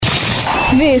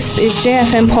This is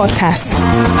JFM Podcast.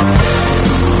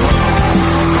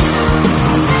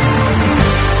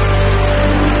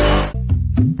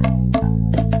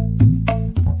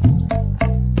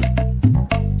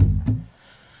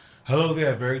 Hello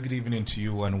there, very good evening to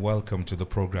you and welcome to the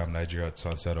program Nigeria at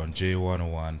Sunset on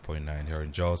J101.9 here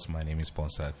in Jos. My name is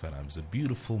Sunset-6 and it's a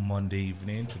beautiful Monday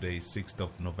evening. Today is 6th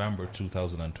of November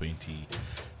 2023.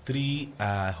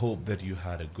 I hope that you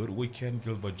had a good weekend.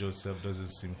 Gilbert Joseph doesn't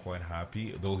seem quite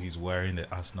happy, though he's wearing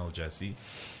the Arsenal jersey.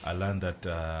 I learned that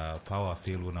power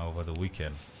failed when over the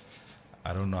weekend.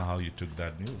 I don't know how you took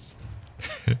that news.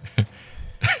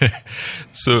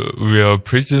 So we are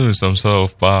operating with some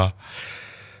sort of power.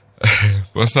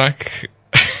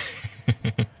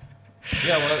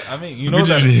 Yeah, well, I mean, you know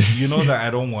that I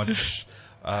don't watch,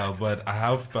 but I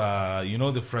have,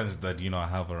 the friends that I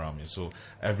have around me. So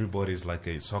everybody's like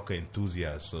a soccer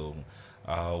enthusiast. So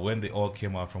when they all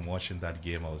came out from watching that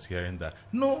game, I was hearing that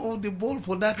no, the ball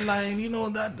for that line,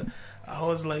 that. I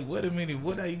was like, wait a minute,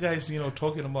 what are you guys,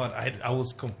 talking about? I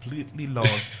was completely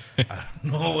lost. I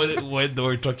don't know what they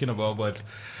were talking about, but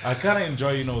I kind of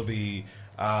enjoy, the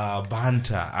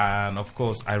banter. And of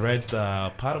course, I read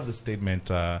part of the statement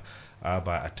by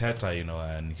Ateta,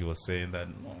 and he was saying that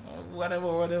whatever.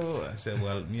 I said,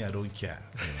 well, me, I don't care.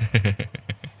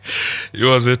 It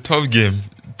was a tough game,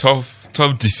 tough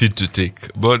defeat to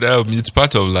take, but it's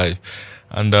part of life.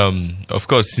 And of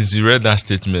course, since you read that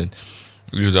statement,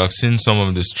 you would have seen some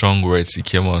of the strong words he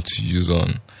came out to use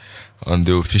on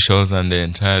the officials and the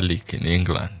entire league in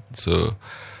England. So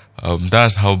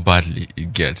that's how badly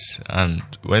it gets. And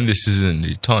when the season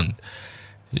returned,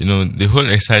 the whole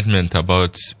excitement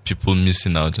about people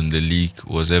missing out on the league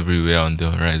was everywhere on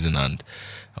the horizon. And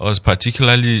I was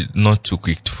particularly not too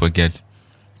quick to forget,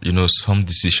 some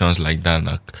decisions like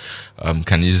that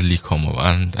can easily come up.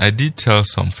 And I did tell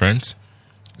some friends,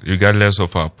 regardless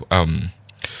of our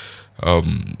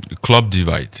club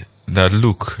divide, that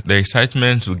look, the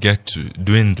excitement will get to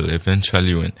dwindle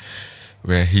eventually when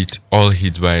we're all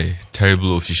hit by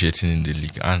terrible officiating in the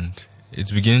league, and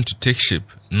it's beginning to take shape.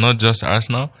 Not just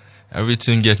Arsenal, every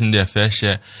team getting their fair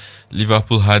share.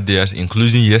 Liverpool had theirs,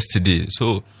 including yesterday.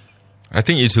 So I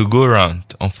think it will go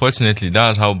around. Unfortunately,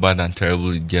 that's how bad and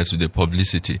terrible it gets with the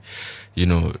publicity,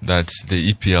 that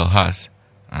the EPL has,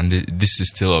 and this is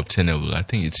still obtainable. I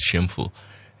think it's shameful.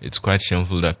 It's quite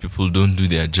shameful that people don't do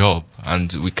their job,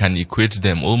 and we can equate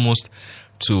them almost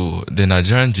to the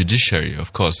Nigerian judiciary,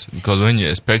 of course, because when you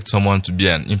expect someone to be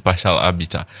an impartial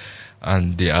arbiter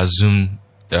and they assume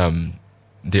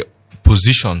the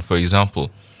position, for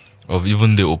example, of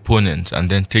even the opponent and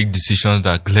then take decisions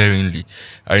that glaringly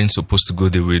aren't supposed to go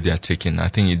the way they are taken, I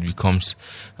think it becomes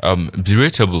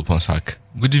beratable, Ponsak.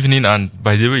 Good evening, and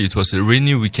by the way, it was a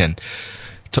rainy weekend.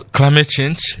 Climate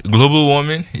change, global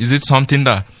warming, is it something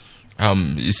that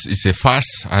it's a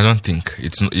farce? I don't think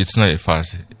it's not a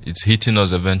farce. It's hitting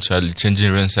us eventually,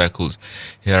 changing rain cycles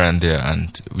here and there,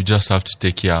 and we just have to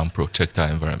take care and protect our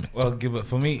environment. Well, Gilbert,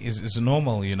 for me, it's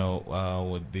normal,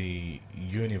 with the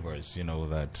universe,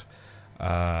 that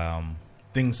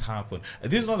things happen.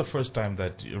 This is not the first time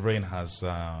that rain has.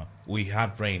 We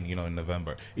had rain, in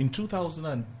November. In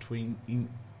 2020, in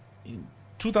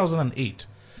 2008.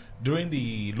 During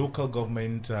the local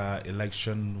government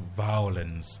election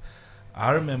violence,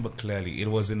 I remember clearly, it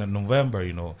was in November,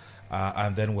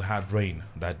 and then we had rain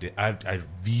that day. I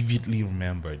vividly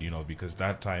remembered, because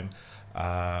that time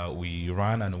we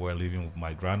ran and were living with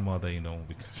my grandmother,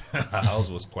 because our house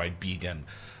was quite big and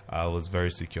was very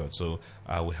secure. So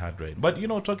we had rain. But,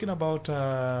 talking about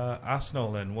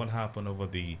Arsenal and what happened over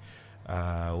the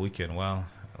weekend, well,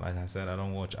 like I said, I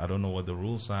don't watch. I don't know what the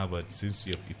rules are, but since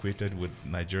you're equated with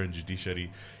Nigerian judiciary,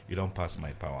 you don't pass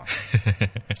my power.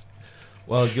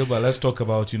 Well, Gilbert, let's talk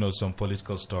about, some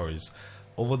political stories.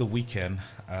 Over the weekend,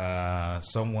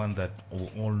 someone that we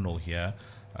all know here,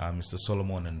 Mr.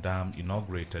 Solomon Ndam,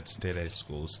 inaugurated state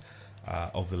schools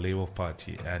of the Labour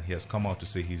Party, and he has come out to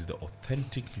say he's the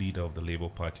authentic leader of the Labour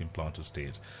Party in Plateau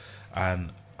State.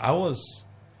 And I was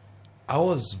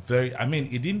very,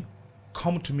 it didn't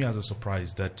come to me as a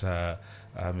surprise that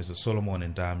Mr. Solomon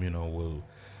Ndam, will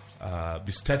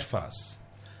be steadfast.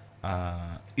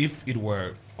 If it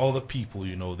were other people,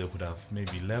 they would have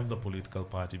maybe left the political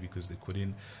party because they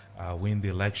couldn't win the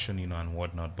election, and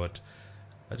whatnot. But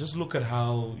I just look at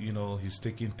how, he's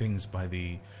taking things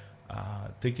by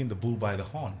taking the bull by the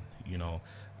horn,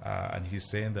 and he's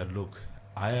saying that, look,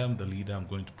 I am the leader. I'm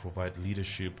going to provide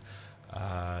leadership,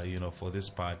 for this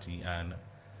party, and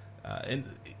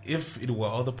if it were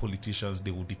other politicians, they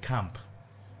would decamp,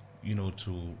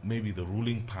 to maybe the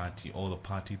ruling party or the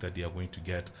party that they are going to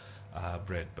get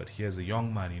bread. But here's a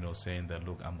young man, saying that,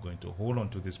 look, I'm going to hold on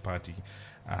to this party,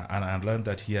 and I learned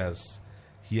that he has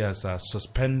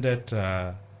suspended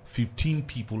 15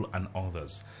 people and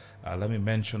others. Let me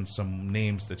mention some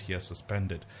names that he has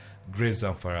suspended. Grace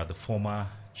Zamfara, the former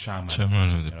chairman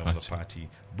of the party.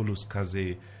 Bulus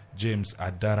Kaze, James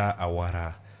Adara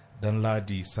Awara,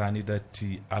 Danladi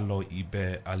Sanidati Alo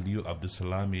Ibe, Aliu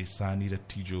Abdusalami, Sanida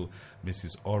Tijo,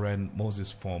 Mrs. Oren,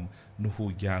 Moses Form,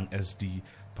 Nuhu Yang SD,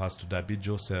 Pastor David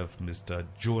Joseph, Mr.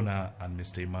 Jonah, and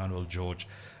Mr. Emmanuel George,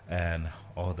 and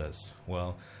others.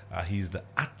 Well, he's the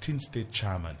acting state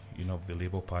chairman, of the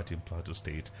Labour Party in Plateau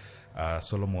State.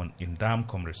 Solomon Indam,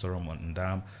 Comrade Solomon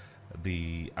Indam,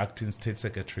 the acting state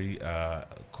secretary,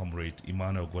 Comrade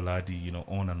Emmanuel Goladi,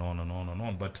 on and on and on and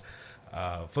on. But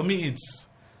for me,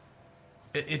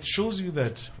 it shows you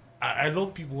that I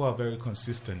love people who are very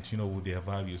consistent, with their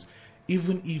values,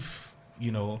 even if,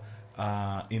 in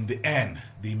the end,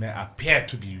 they may appear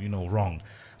to be, wrong.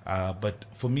 But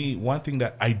for me, one thing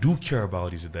that I do care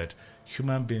about is that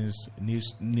human beings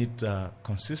need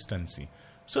consistency,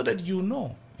 so that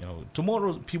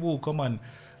tomorrow people will come and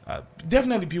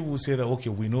definitely people will say that, okay,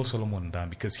 we know Solomon Dan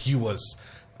because he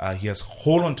has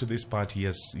hold on to this party, he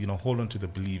has hold on to the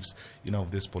beliefs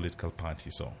of this political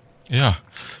party. So yeah,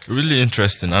 really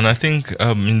interesting. And I think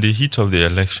in the heat of the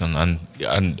election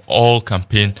and all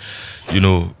campaign,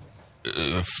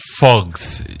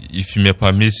 fogs, if you may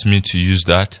permit me to use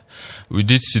that, we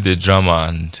did see the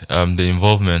drama and the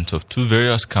involvement of two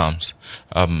various camps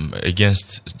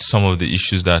against some of the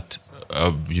issues that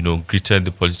greeted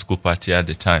the political party at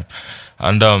the time.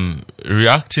 And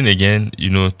reacting again,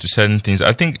 to certain things,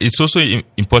 I think it's also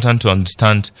important to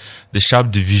understand the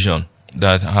sharp division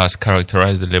that has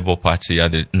characterized the Labour Party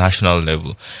at the national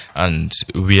level and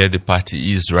where the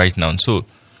party is right now. So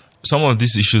some of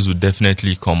these issues would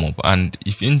definitely come up. And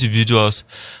if individuals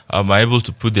are able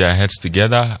to put their heads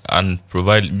together and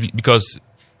provide, because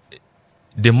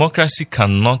democracy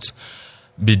cannot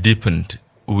be deepened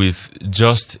with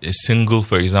just a single,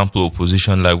 for example,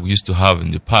 opposition like we used to have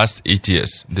in the past 8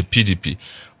 years. The PDP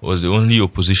was the only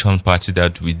opposition party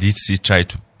that we did see try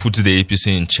to put the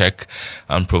APC in check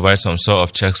and provide some sort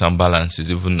of checks and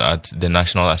balances even at the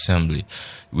National Assembly.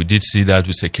 We did see that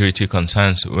with security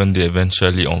concerns when they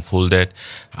eventually unfolded,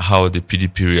 how the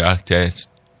PDP reacted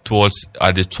towards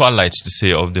at the twilight, to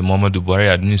say, of the Muhammadu Buhari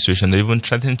administration. They even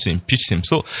threatened to impeach him.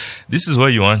 So this is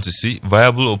what you want to see.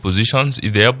 Viable oppositions,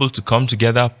 if they're able to come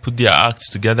together, put their acts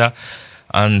together,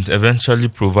 and eventually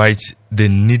provide the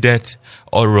needed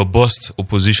or robust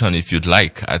opposition, if you'd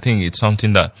like. I think it's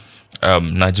something that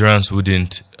Nigerians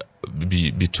wouldn't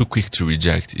be too quick to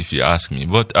reject, if you ask me.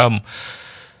 But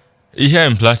here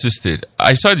in Plateau State,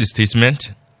 I saw the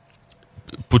statement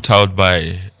put out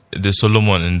by the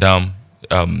Solomon Indam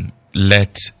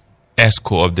led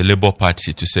ESCO of the Labour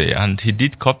Party, to say, and he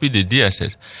did copy the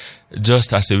DSS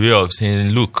just as a way of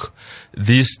saying, look,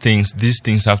 these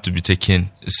things have to be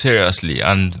taken seriously,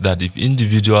 and that if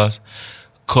individuals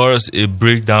cause a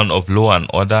breakdown of law and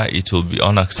order, it will be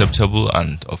unacceptable,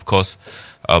 and of course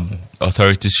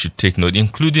authorities should take note,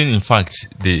 including, in fact,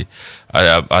 the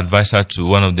advisor to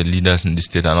one of the leaders in the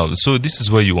state and all. So this is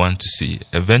what you want to see.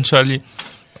 Eventually,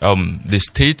 the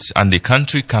state and the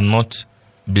country cannot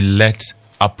be led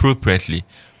appropriately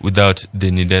without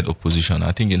the needed opposition.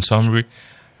 I think in summary,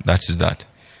 that is that.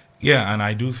 Yeah, and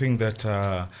I do think that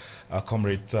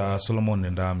Comrade Solomon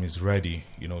Ndam is ready,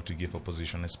 to give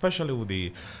opposition, especially with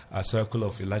the circle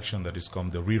of election that is come,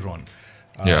 the rerun.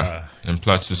 In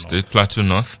Plateau State, Plateau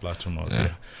North.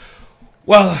 Yeah.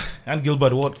 Well, and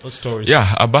Gilbert, what stories? Yeah,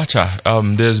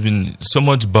 Abacha. There's been so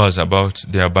much buzz about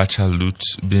the Abacha loot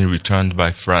being returned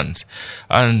by France.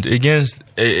 And again,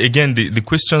 the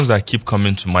questions that keep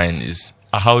coming to mind is,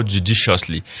 how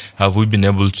judiciously have we been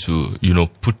able to,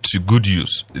 put to good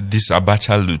use this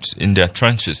Abacha loot in their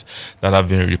trenches that have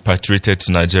been repatriated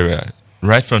to Nigeria?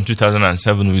 Right from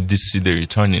 2007, we did see the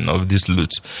returning of these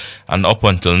loot. And up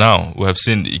until now, we have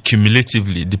seen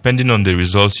cumulatively, depending on the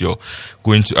results you're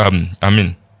going to,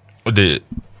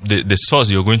 the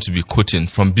source you're going to be quoting,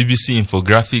 from BBC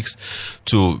infographics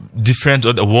to different,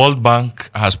 the World Bank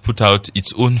has put out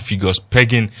its own figures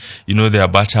pegging, the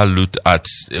Abacha loot at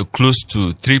close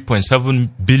to $3.7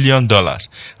 billion.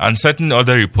 And certain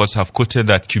other reports have quoted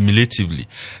that cumulatively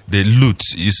the loot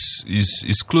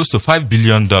is close to $5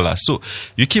 billion. So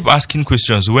you keep asking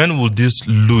questions, when will this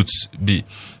loot be,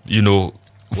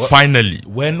 finally,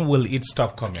 when will it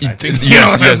stop coming?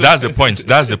 Yes, that's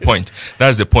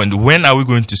the point. When are we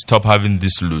going to stop having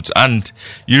this loot? And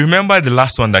you remember the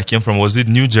last one that came from, was it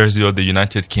New Jersey or the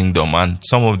United Kingdom? And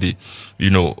some of the,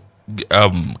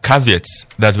 caveats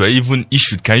that were even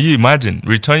issued. Can you imagine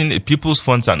returning a people's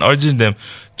funds and urging them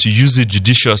to use it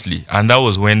judiciously? And that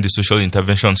was when the social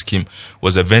intervention scheme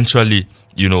was eventually,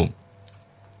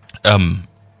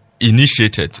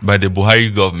 initiated by the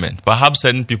Buhari government. Perhaps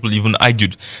certain people even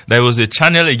argued that it was a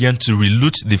channel again to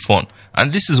reloot the fund.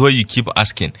 And this is where you keep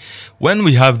asking, when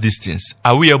we have these things,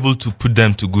 are we able to put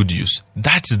them to good use?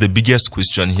 That is the biggest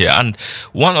question here. And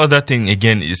one other thing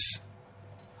again is,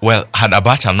 well, had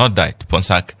Abacha not died,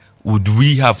 Ponsak, would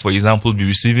we have, for example, be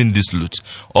receiving this loot?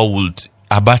 Or would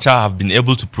Abacha have been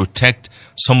able to protect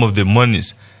some of the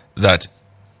monies that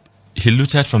he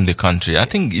looted from the country? I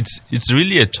think it's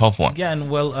really a tough one. Yeah, and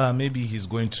well, maybe he's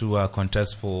going to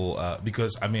contest for,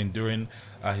 because, during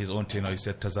his own tenure, he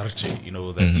said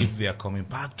Tazarche, that if they are coming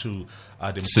back to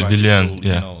the civilian,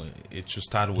 it should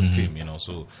start with him,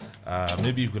 So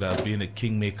maybe he could have been a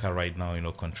kingmaker right now,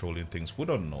 controlling things. We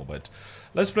don't know, but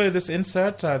let's play this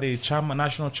insert. The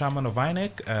national chairman of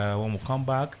INEC. When we come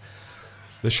back,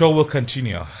 the show will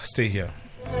continue. Stay here.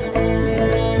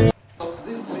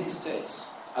 These three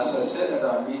states, as I said at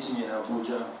our meeting in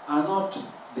Abuja, are not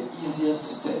the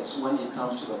easiest states when it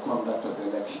comes to the conduct of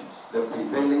elections. The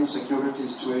prevailing security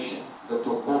situation, the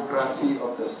topography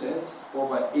of the states,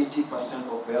 over 80%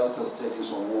 of Bayelsa State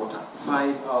is on water.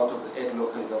 5 out of the 8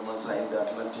 local governments are in the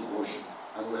Atlantic Ocean,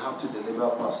 and we have to deliver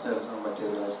personnel and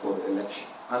materials for the election.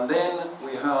 And then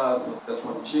we have the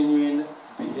continuing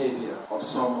behavior of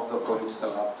some of the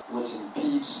political actors, which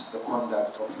impedes the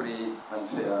conduct of free and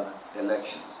fair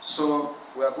elections. So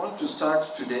we are going to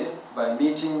start today by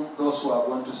meeting those who are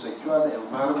going to secure the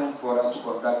environment for us to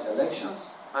conduct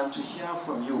elections, and to hear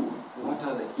from you, what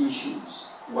are the issues,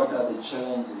 what are the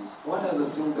challenges, what are the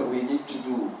things that we need to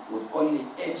do with only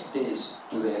 8 days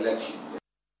to the election.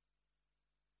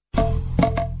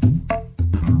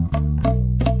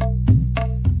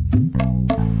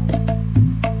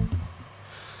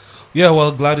 Yeah,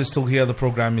 well, glad you're still here. The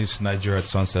program is Nigeria at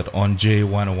Sunset on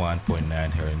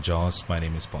J101.9 here in Jos. My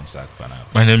name is Ponsak Fana.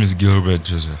 My name is Gilbert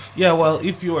Joseph. Yeah, well,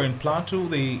 if you are in Plateau,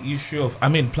 the issue of,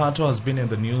 Plateau has been in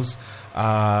the news,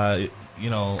 I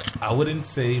wouldn't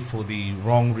say for the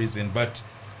wrong reason, but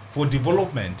for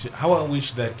development. How I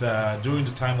wish that during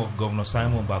the time of Governor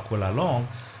Simon Bakola Long,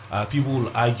 people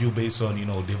will argue based on,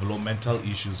 developmental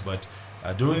issues, but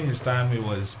during his time,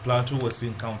 Plateau was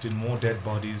seen counting more dead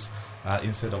bodies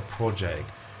instead of project.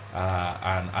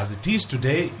 And as it is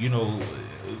today,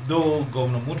 though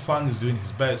Governor Mutfang is doing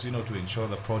his best, to ensure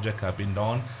the project have been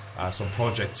done, some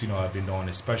projects, have been done,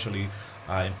 especially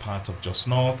in parts of Jos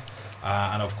North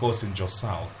and, of course, in Jos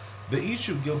South. The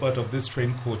issue, Gilbert, of these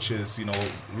train coaches,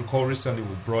 recall recently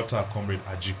we brought our comrade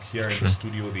Ajik here in the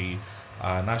studio, the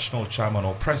national chairman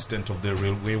or president of the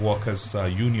Railway Workers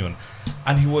Union,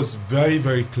 and he was very,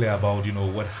 very clear about,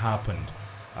 what happened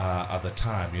at the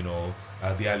time,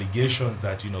 the allegations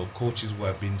that, coaches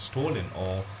were being stolen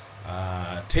or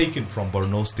taken from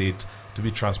Borno State to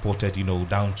be transported,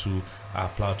 down to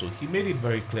Plateau. He made it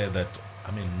very clear that,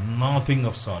 nothing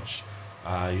of such,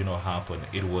 happened.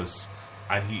 It was,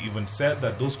 and he even said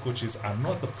that those coaches are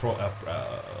not the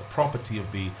property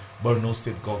of the Borno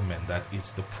State government, that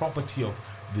it's the property of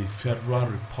the Federal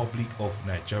Republic of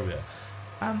Nigeria.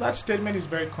 And that statement is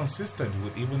very consistent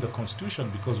with even the Constitution,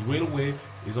 because railway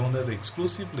is under the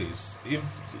exclusive list. If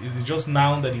it's just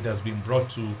now that it has been brought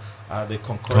to the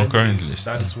concurrent list,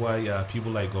 that is why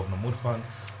people like Governor Mutfang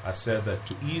said that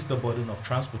to ease the burden of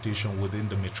transportation within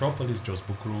the metropolis, Jos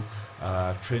Bukuru,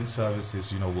 train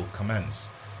services, will commence.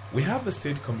 We have the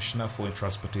State Commissioner for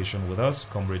Transportation with us,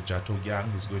 Comrade Jato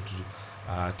Yang. He's going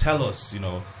to tell us,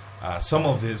 some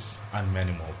of this and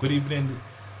many more. Good evening,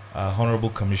 Honorable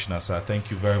Commissioner, sir. Thank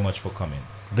you very much for coming.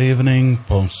 Good evening,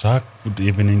 Ponsak. Good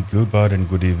evening, Gilbert, and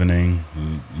good evening,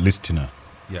 listener.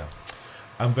 Yeah.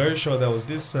 I'm very sure there was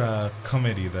this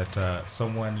comedy that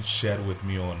someone shared with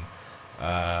me on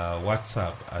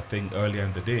WhatsApp, I think earlier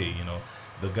in the day,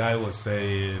 The guy was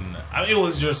saying, it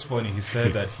was just funny. He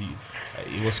said that he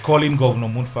was calling Governor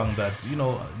Mutfang that,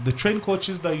 the train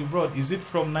coaches that you brought, is it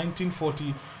from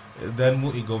 1940? Then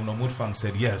Governor Mutfang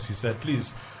said, yes. He said,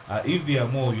 please, if there are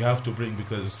more, you have to bring,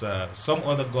 because some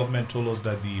other government told us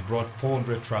that they brought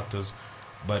 400 tractors,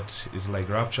 but it's like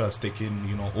Rapture has taken,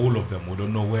 all of them. We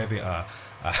don't know where they are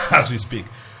as we speak.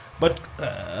 But,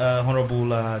 Honorable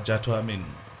Jato,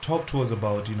 talk to us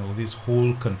about, this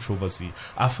whole controversy.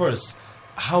 At first,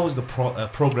 how is the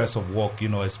progress of work,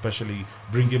 especially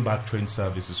bringing back train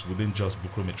services within Jos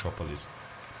Bukuru Metropolis?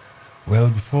 Well,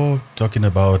 before talking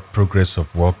about progress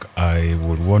of work, I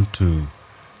would want to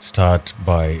start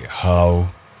by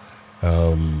how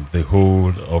the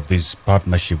whole of this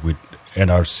partnership with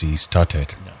NRC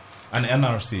started. And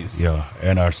NRCs? Yeah,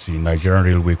 NRC, Nigerian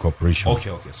Railway Corporation.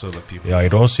 Okay, so the people. Yeah,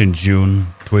 it was in June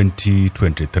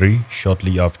 2023,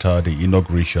 shortly after the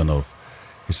inauguration of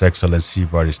His Excellency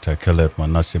Barrister Caleb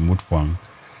Manasseh Mutfwang,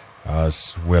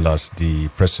 as well as the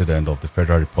President of the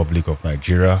Federal Republic of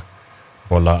Nigeria,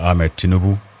 Bola Ahmed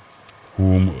Tinubu,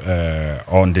 whom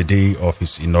on the day of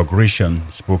his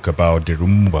inauguration spoke about the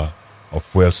removal of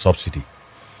fuel subsidy.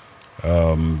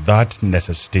 That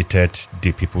necessitated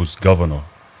the people's governor,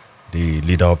 the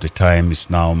leader of the time is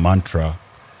now mantra,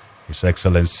 His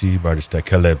Excellency Barrister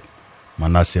Caleb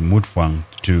Manasseh Mutfwang,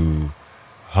 to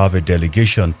have a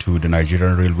delegation to the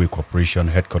Nigerian Railway Corporation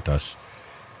headquarters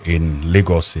in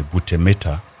Lagos, Ebute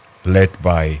Metta, led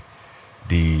by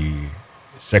the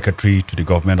Secretary to the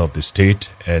Government of the State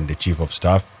and the Chief of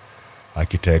Staff,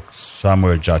 Architect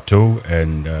Samuel Jato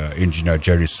and Engineer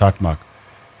Jerry Satmak.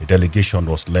 The delegation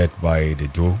was led by the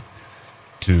DO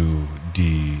to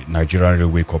the Nigerian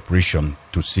Railway Corporation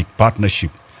to seek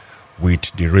partnership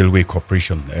with the Railway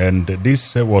Corporation. And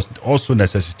this was also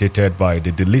necessitated by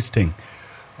the delisting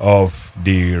of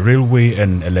the railway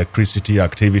and electricity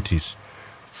activities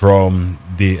from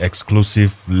the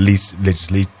exclusive list,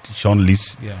 legislation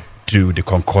list, to the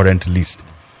concurrent list.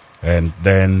 And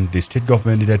then the state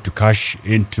government needed to cash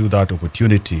into that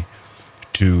opportunity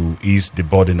to ease the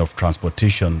burden of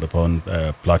transportation upon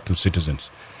Plateau citizens.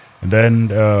 And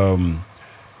then, a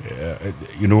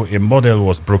model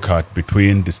was brokered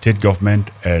between the state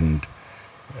government and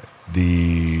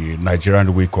the Nigerian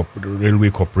Railway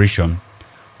Corporation,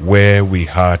 where we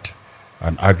had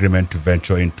an agreement to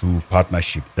venture into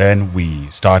partnership. Then we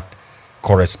start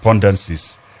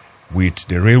correspondences with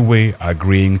the railway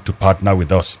agreeing to partner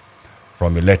with us,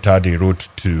 from a letter they wrote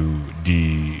to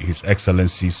His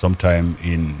Excellency sometime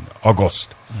in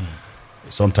August.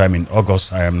 Sometime in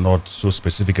August. I am not so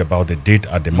specific about the date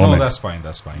at the moment. No, that's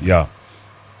fine. Yeah.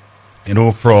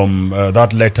 From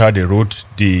that letter they wrote,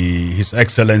 His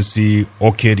Excellency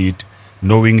okayed it,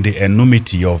 knowing the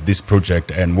enormity of this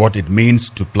project and what it means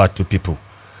to Plateau people.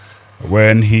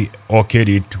 When he okayed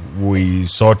it, we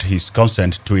sought his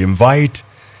consent to invite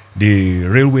the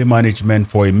railway management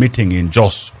for a meeting in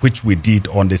Jos, which we did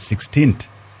on the 16th.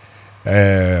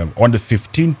 On the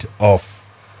 15th of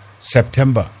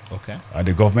September, at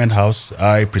the government house,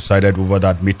 I presided over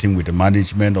that meeting with the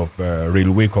management of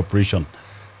Railway Corporation,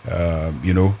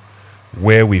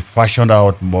 where we fashioned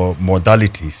out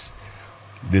modalities.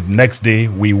 The next day,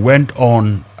 we went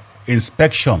on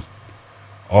inspection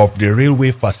of the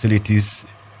railway facilities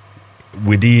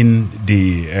within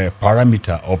the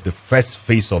parameter of the first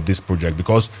phase of this project,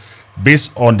 because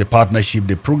based on the partnership,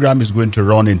 the program is going to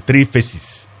run in 3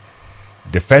 phases.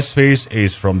 The first phase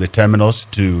is from the terminus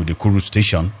to the Kuru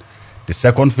station. The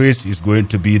second phase is going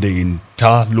to be the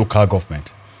entire local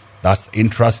government. That's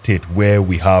intrastate, where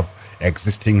we have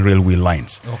existing railway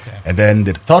lines. And then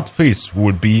the third phase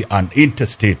will be an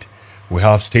interstate. We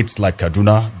have states like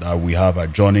Kaduna that we have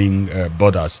adjoining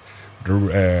borders,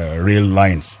 rail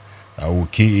lines that will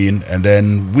key in. And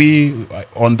then we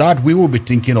will be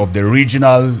thinking of the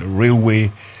regional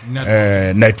railway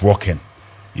networking,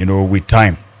 with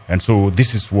time. And so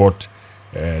this is what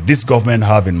this government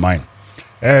have in mind.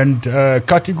 And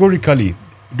categorically,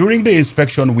 during the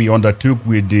inspection we undertook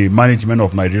with the management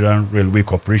of Nigerian Railway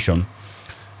Corporation,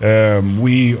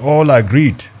 we all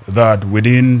agreed that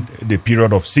within the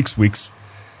period of 6 weeks,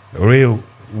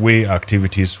 railway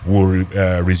activities will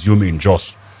resume in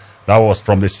Jos. That was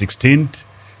from the 16th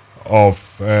of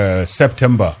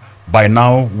September. By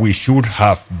now, we should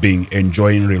have been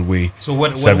enjoying railway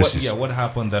services. What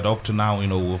happened that up to now,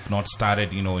 we've not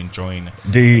started, enjoying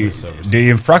the services? The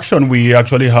infraction we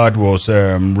actually had was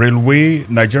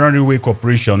Nigerian Railway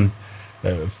Corporation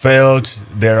felt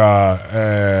there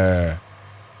are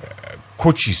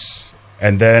coaches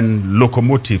and then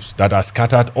locomotives that are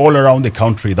scattered all around the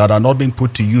country that are not being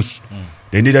put to use.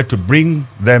 They needed to bring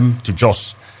them to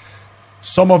Jos.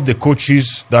 Some of the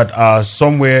coaches that are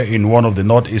somewhere in one of the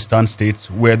northeastern states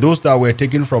were those that were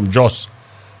taken from Jos,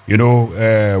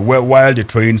 while the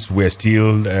trains were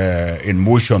still in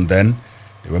motion then.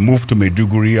 They were moved to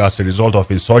Maiduguri as a result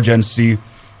of insurgency.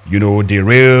 The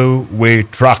railway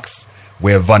tracks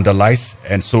were vandalized,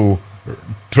 and so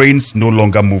trains no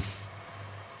longer move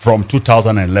from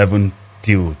 2011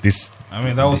 till this.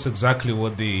 That was exactly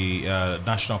what the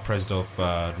National President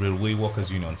of Railway Workers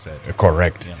Union said.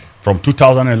 Correct. Yeah. From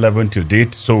 2011 to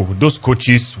date, so those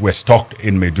coaches were stocked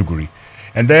in Maiduguri.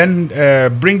 And then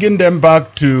bringing them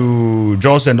back to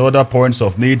Jos and other points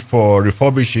of need for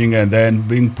refurbishing and then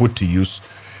being put to use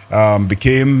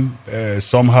became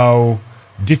somehow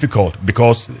difficult,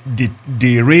 because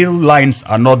the rail lines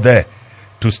are not there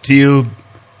to still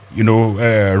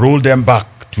roll them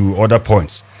back to other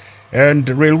points. And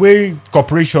the Railway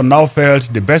Corporation now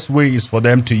felt the best way is for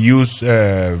them to use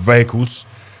vehicles,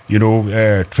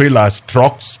 trailers,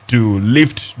 trucks, to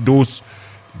lift those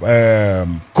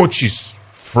coaches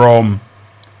from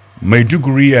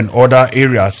Maiduguri and other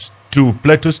areas to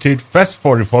Plateau State, first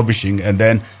for refurbishing and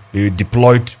then be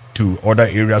deployed to other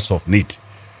areas of need.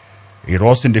 It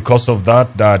was in the course of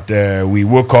that we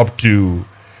woke up to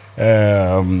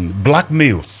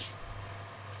blackmails,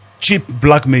 cheap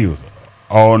blackmail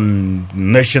on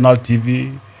national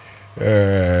TV,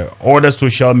 other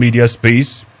social media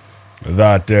space,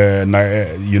 that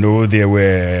there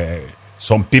were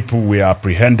some people were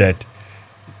apprehended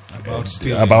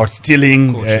about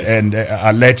stealing and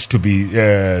alleged to be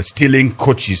stealing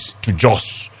coaches to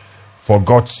Jos, for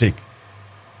God's sake.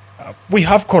 We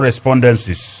have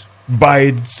correspondences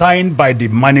signed by the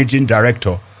managing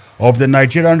director of the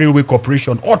Nigerian Railway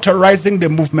Corporation authorizing the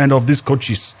movement of these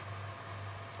coaches,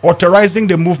 authorizing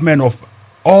the movement of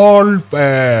all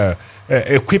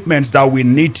equipments that we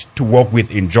need to work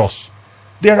with in Jos.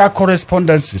 There are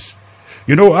correspondences.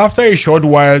 After a short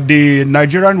while, the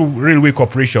Nigerian Railway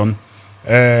Corporation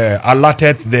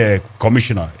alerted the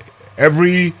commissioner.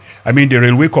 The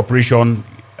Railway Corporation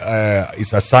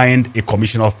is assigned a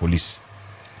commissioner of police.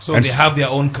 So they have their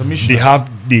own commissioner? They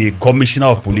have the commissioner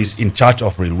of police in charge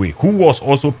of railway, who was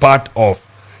also part of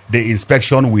the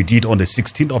inspection we did on the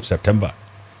 16th of September.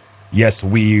 Yes,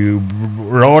 we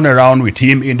ran around with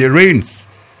him in the rains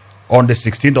on the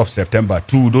 16th of September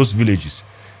to those villages.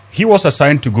 He was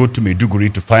assigned to go to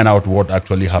Maiduguri to find out what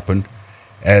actually happened,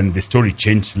 and the story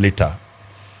changed later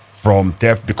from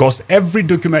theft, because every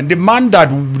document, the man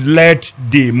that led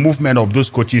the movement of those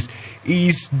coaches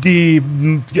is the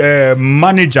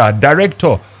manager,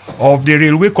 director of the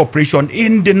Railway Corporation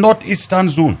in the Northeastern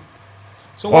Zone.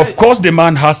 So of course, the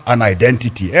man has an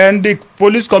identity, and the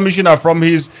police commissioner from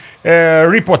his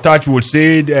reportage will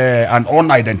say an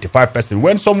unidentified person,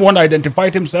 when someone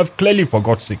identified himself clearly, for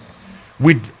God's sake,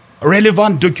 with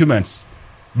relevant documents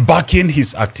backing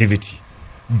his activity,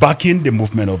 backing the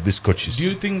movement of these coaches. Do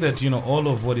you think that all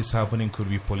of what is happening could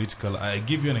be political? I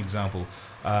give you an example.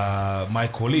 My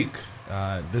colleague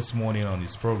this morning on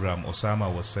his program,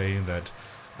 Osama, was saying that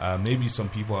maybe some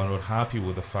people are not happy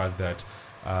with the fact that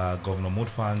Governor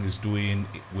Mutfwang is doing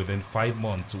within 5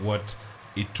 months what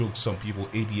it took some people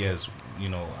 8 years,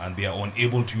 and they are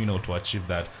unable to, to achieve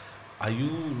that. Are you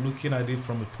looking at it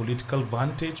from a political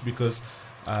vantage? Because,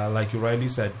 like you rightly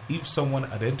said, if someone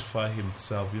identify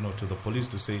himself, to the police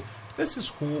to say, this is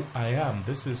who I am,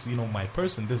 this is, my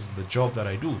person, this is the job that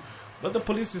I do. But the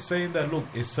police is saying that, look,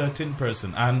 a certain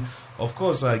person. And, of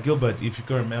course, Gilbert, if you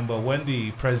can remember, when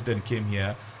the president came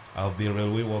here, of the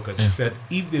railway workers, he said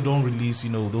if they don't release,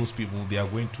 those people, they are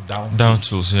going to down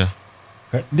tools.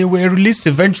 They were released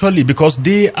eventually because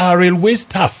they are railway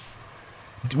staff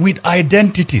with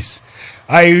identities.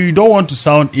 I don't want to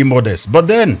sound immodest, but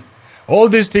then all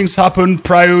these things happened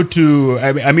prior to,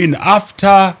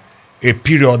 after a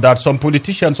period that some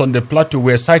politicians on the plateau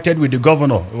were cited with the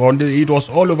governor. It was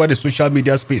all over the social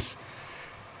media space.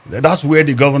 That's where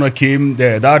the governor came.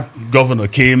 That governor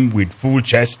came with full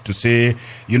chest to say,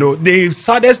 the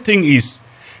saddest thing is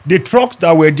the trucks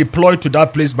that were deployed to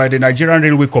that place by the Nigerian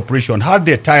Railway Corporation had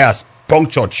their tires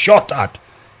punctured, shot at,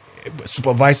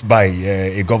 supervised by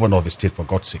a governor of a state, for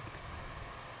God's sake.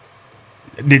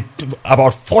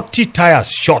 About 40 tires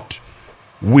shot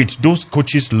with those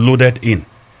coaches loaded in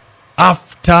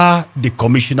after the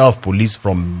commissioner of police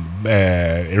from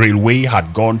railway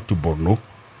had gone to Borno,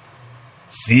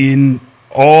 seeing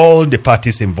all the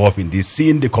parties involved in this,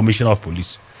 seeing the commissioner of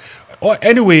police.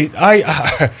 Anyway,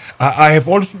 I have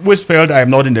always felt I am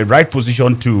not in the right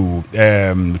position to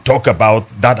talk about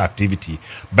that activity.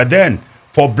 But then,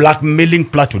 for blackmailing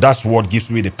Plateau, that's what gives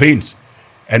me the pains.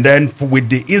 And then, with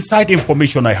the inside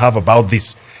information I have about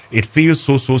this, it feels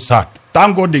so sad.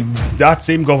 Thank God that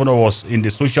same governor was in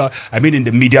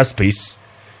the media space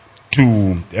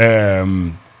to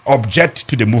object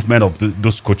to the movement of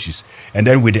those coaches, and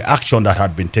then with the action that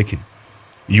had been taken,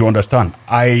 you understand,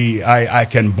 I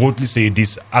can boldly say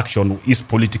this action is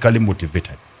politically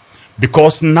motivated,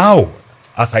 because now,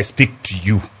 as I speak to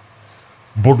you,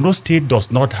 Borno State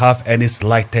does not have any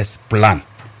slightest plan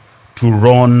to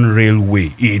run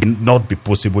railway. It will not be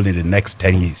possible in the next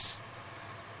 10 years,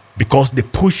 because the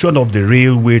portion of the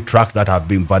railway tracks that have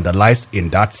been vandalized in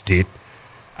that state,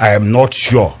 I am not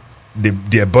sure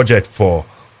their budget for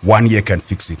 1 year can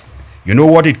fix it. You know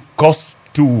what it costs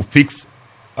to fix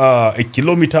a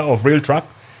kilometer of rail track?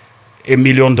 $1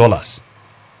 million.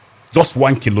 Just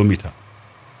 1 kilometer.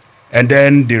 And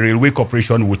then the Railway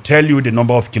Corporation will tell you the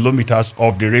number of kilometers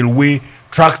of the railway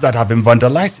tracks that have been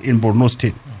vandalized in Borno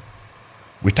State.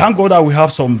 We thank God that we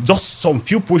have just some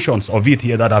few portions of it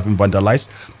here that have been vandalized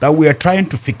that we are trying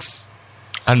to fix.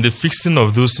 And the fixing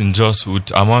of those in Jos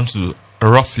would amount to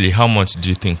roughly how much do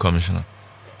you think, Commissioner?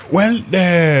 Well,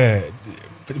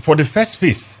 for the first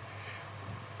phase,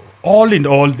 all in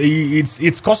all,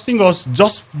 it's costing us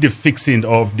just the fixing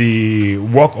of the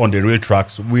work on the rail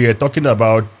tracks. We are talking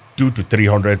about 200 to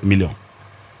 300 million.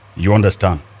 You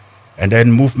understand? And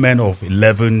then movement of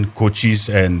 11 coaches,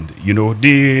 and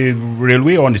the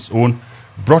railway on its own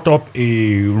brought up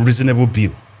a reasonable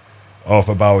bill of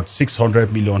about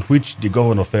 600 million, which the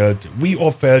governor we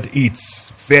all felt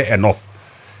it's fair enough.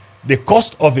 The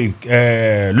cost of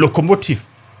a locomotive,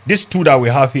 these two that we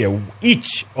have here,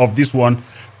 each of this one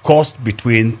cost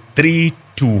between $3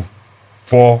 to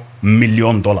 $4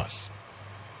 million.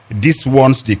 These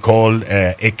ones they call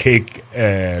a cake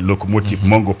locomotive,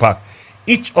 Mongo Park.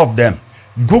 Each of them,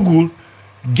 Google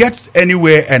gets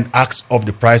anywhere and asks of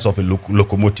the price of a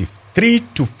locomotive,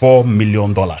 $3 to $4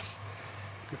 million.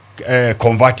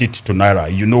 Convert it to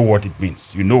naira, you know what it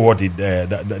means. You know what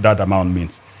that amount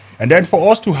means. And then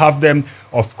for us to have them,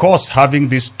 of course, having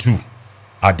these two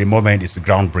at the moment is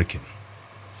groundbreaking.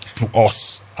 To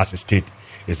us as a state,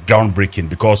 it's groundbreaking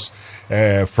because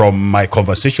from my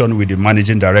conversation with the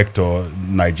managing director,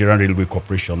 Nigerian Railway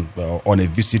Corporation, on a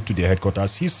visit to the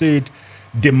headquarters, he said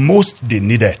the most they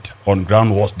needed on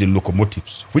ground was the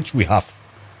locomotives, which we have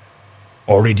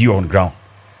already on ground.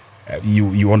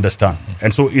 You understand?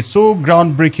 And so it's so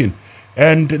groundbreaking.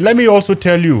 And let me also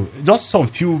tell you, just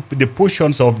the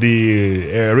portions of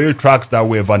the rail tracks that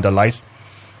were vandalized,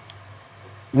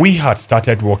 we had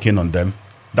started working on them.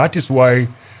 That is why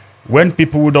when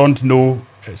people don't know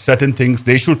certain things,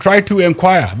 they should try to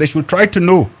inquire. They should try to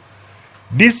know.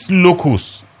 These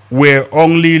locos were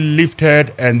only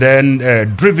lifted and then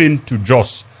driven to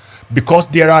Jos because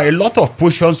there are a lot of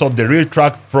portions of the rail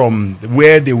track from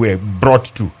where they were brought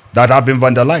to that have been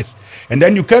vandalized. And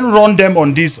then you can run them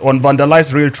on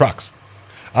vandalized rail tracks.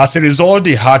 As a result,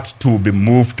 they had to be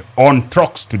moved on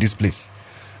trucks to this place.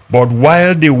 But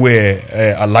while they were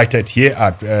alighted here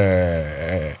at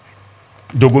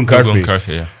Dogon Karfe,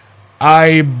 yeah.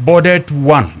 I boarded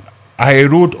one. I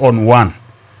rode on one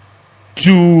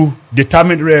to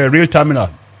the rail terminal.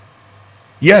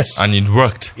 Yes. And it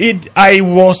worked. I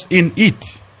was in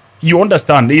it. You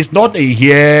understand? It's not a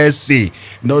hearsay.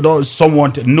 No,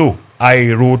 someone. No,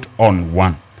 I rode on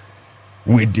one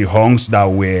with the honks that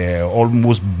were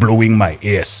almost blowing my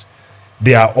ears.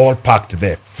 They are all packed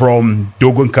there from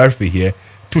Dogon Karfe here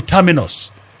to terminus.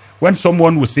 When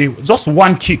someone would say just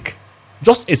one kick,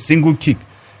 just a single kick,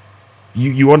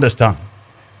 you understand?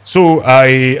 So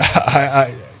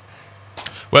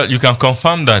well, you can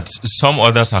confirm that some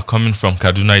others are coming from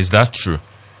Kaduna. Is that true?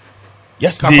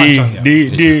 Yes,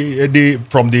 the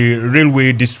from the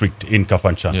railway district in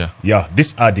Kafanchan. Yeah.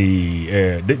 These are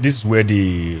this is where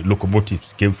the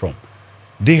locomotives came from.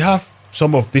 They have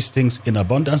some of these things in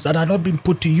abundance that are not being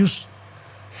put to use.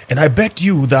 And I bet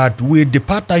you that with the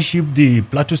partnership the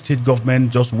Plateau State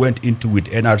government just went into with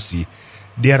NRC,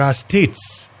 there are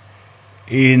states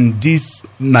in this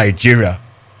Nigeria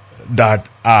that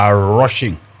are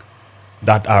rushing,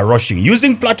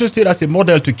 using Plateau State as a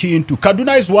model to key into.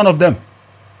 Kaduna is one of them.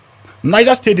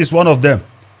 Niger State is one of them.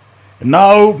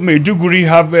 Now, Maiduguri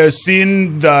have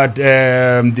seen that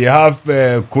they have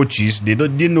coaches. They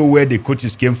didn't know where the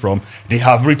coaches came from. They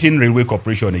have written Railway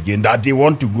Corporation again that they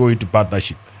want to go into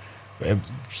partnership.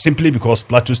 Simply because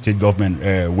Plateau State government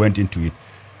went into it.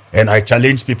 And I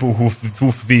challenge people who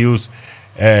feels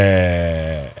the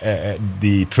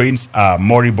trains are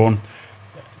moribund.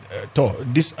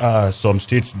 These are some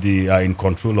states they are in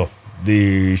control of.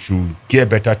 They should care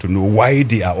better to know why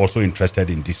they are also interested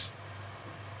in this.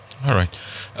 All right.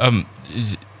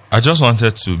 I just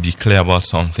wanted to be clear about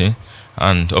something.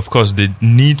 And of course, the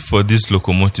need for these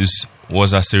locomotives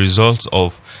was as a result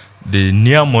of the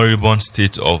near moribund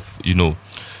state of,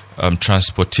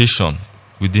 transportation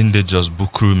within the Jos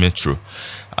Bukuru Metro.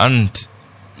 And,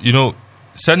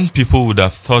 certain people would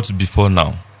have thought before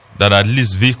now that at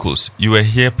least vehicles, you were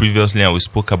here previously and we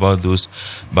spoke about those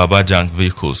Babajang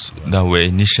vehicles that were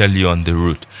initially on the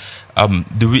route.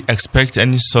 Do we expect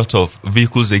any sort of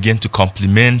vehicles again to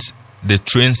complement the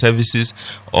train services,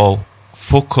 or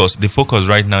the focus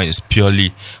right now is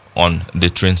purely on the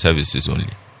train services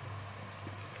only?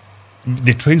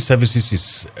 The train services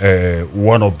is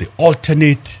one of the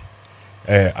alternate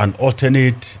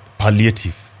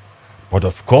palliative. But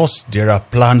of course, there are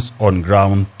plans on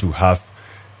ground to have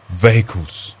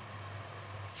vehicles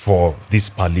for this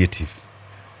palliative.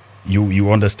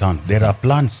 You understand? There are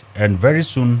plans, and very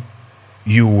soon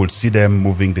you will see them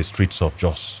moving the streets of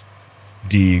Jos.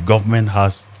 The government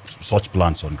has such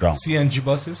plans on ground. CNG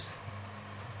buses?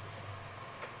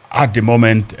 At the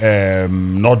moment,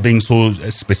 not being so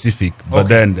specific, but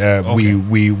then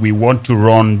we want to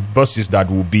run buses that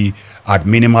will be at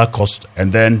minimal cost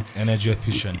and then energy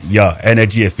efficient. Yeah,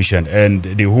 energy efficient, and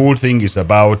the whole thing is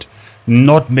about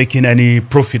not making any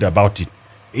profit about it.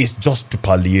 It's just to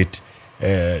palliate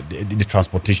the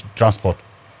transport.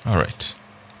 All right,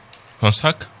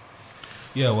 Konsak?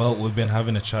 Yeah, well, we've been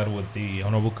having a chat with the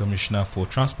Honorable Commissioner for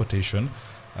Transportation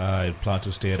in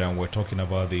Plateau State, and we're talking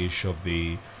about the issue of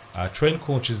the train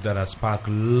coaches that has sparked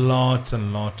lots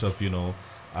and lots of,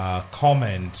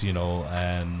 comment,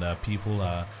 and people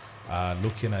are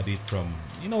looking at it from,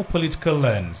 political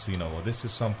lens. This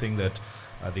is something that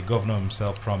the governor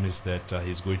himself promised that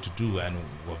he's going to do, and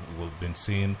we've been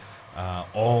seeing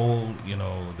all,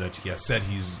 that he has said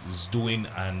he's doing,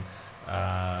 and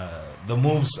the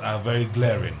moves are very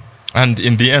glaring. And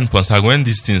in the end, Ponsag, when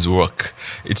these things work,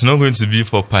 it's not going to be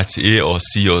for party A or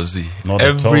C or Z.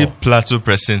 Every Plateau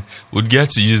person would get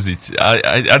to use it.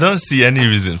 I don't see any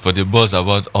reason for the buzz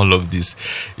about all of this,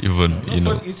 even,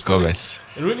 comments.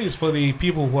 It really is for the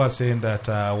people who are saying that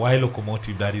why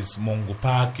locomotive, that is Mongo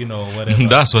Park, whatever.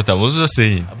 That's what I'm also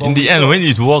saying. In the end, when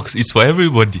it works, it's for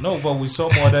everybody. No, but we saw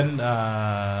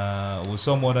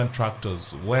modern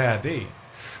tractors. Where are they?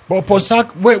 But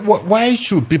Ponsak, why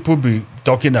should people be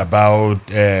talking about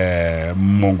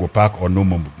Mongo Park or no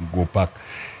Mongo Park?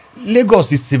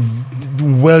 Lagos is a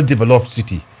well-developed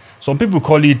city. Some people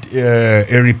call it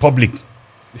a republic.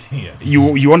 Yeah.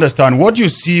 You understand? What you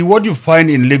see, what you find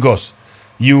in Lagos,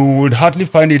 you would hardly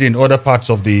find it in other parts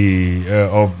of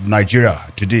of Nigeria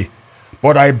today.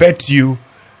 But I bet you,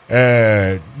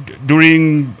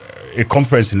 during a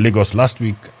conference in Lagos last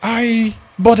week, I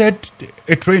boarded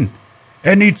a train.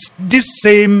 And it's this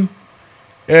same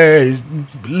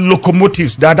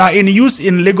locomotives that are in use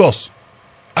in Lagos.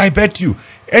 I bet you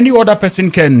any other person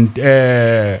can,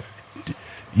 make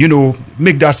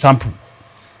that sample.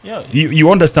 Yeah,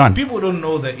 you understand? People don't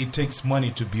know that it takes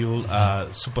money to build a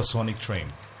supersonic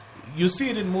train. You see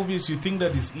it in movies. You think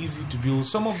that it's easy to build.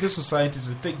 Some of the societies,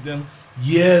 it take them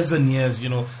years and years.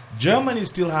 Germany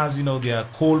still has their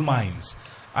coal mines,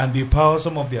 and they power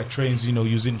some of their trains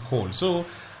using coal. So.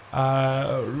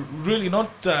 Really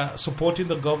not supporting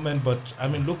the government, but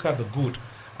look at the good,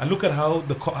 and look at how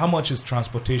much is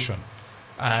transportation,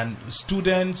 and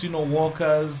students,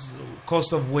 workers,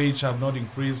 cost of wage have not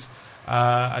increased,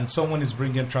 and someone is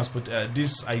bringing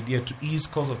this idea to ease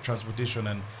cost of transportation,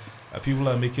 and people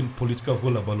are making political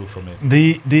hullabaloo from it.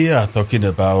 They are talking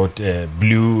about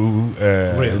blue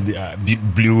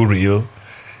rail,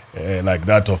 like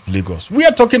that of Lagos. We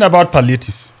are talking about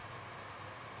palliative.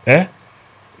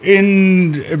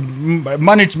 In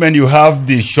management, you have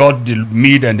the short, the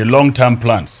mid, and the long-term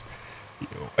plans.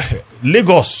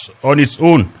 Lagos, on its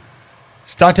own,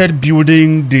 started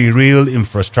building the rail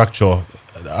infrastructure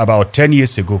about 10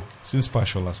 years ago. Since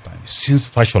Fashola's time. Since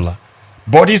Fashola.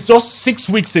 But it's just 6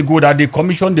 weeks ago that they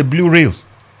commissioned the blue rails.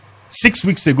 6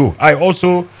 weeks ago. I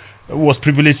also was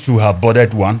privileged to have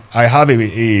boarded one. I have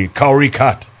a Cowrie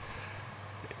card.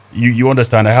 You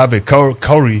understand? I have a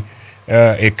Cowrie.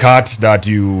 A card that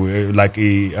you like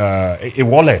a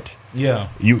wallet. Yeah.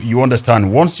 You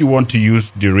understand? Once you want to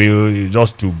use the rail,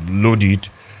 just to load it,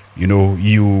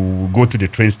 you go to the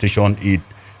train station. It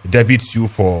debits you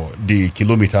for the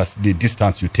kilometers, the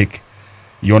distance you take.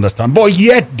 You understand? But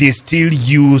yet they still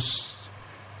use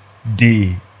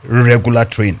the regular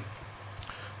train.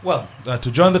 Well,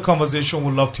 to join the conversation,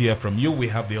 we'd love to hear from you. We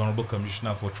have the Honorable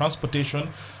Commissioner for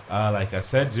Transportation, like I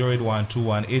said,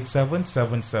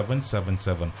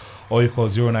 08121877777, or you call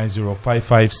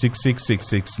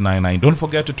 09055666699. Don't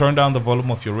forget to turn down the volume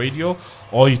of your radio,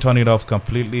 or you turn it off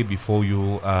completely before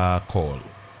you call.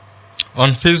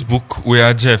 On Facebook, we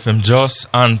are JFM Jos,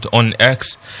 and on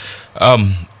X,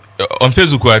 on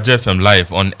Facebook, we are JFM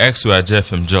Live. On X, we are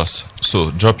JFM Jos.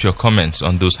 So drop your comments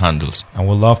on those handles. And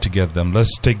we'll love to get them.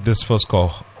 Let's take this first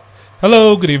call.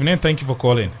 Hello, good evening. Thank you for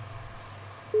calling.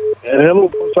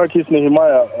 Hello, It's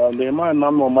Nehemiah. Nehemiah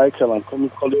Namo Michael. I'm calling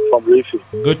from Refi.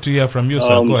 Good to hear from you,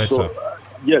 sir. Go ahead, sir.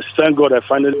 Yes, thank God I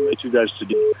finally met you guys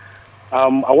today. I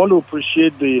want to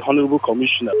appreciate the Honorable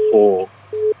Commissioner for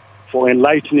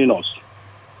enlightening us.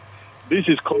 This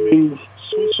is coming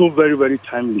so very, very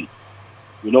timely.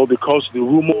 Because the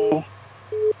rumor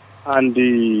and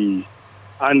this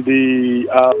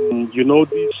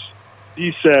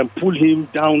pull him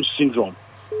down syndrome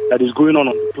that is going on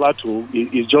the plateau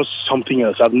is just something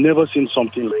else. I've never seen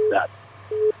something like that.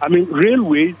 I mean,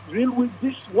 railway,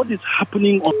 this, what is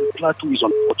happening on the plateau is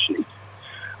unfortunate.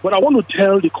 But I want to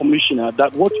tell the commissioner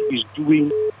that what he's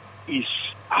doing is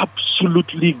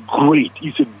absolutely great.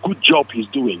 It's a good job he's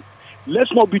doing.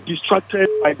 Let's not be distracted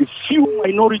by the few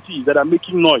minorities that are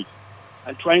making noise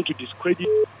and trying to discredit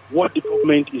what the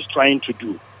government is trying to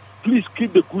do. Please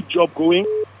keep the good job going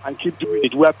and keep doing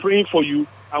it. We are praying for you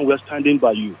and we are standing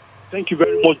by you. Thank you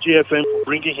very much, JFM, for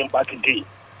bringing him back again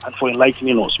and for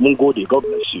enlightening us. Mungode, God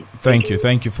bless you. Thank you.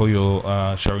 Thank you for your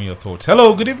sharing your thoughts.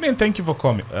 Hello, good evening. Thank you for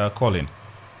calling.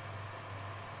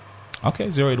 Okay,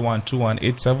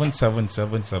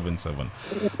 08121877777.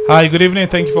 Hi, good evening.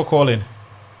 Thank you for calling.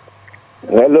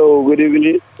 Hello, good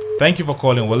evening. Thank you for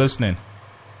calling. We're listening.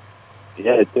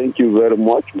 Yeah, thank you very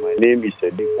much. My name is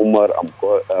Sadiq Umar. I'm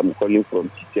calling from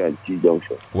City and T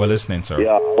Junction. We're listening, sir.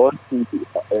 Yeah, I want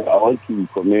to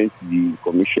commend the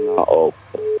Commissioner of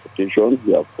Transportation.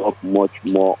 We have talked much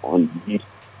more on this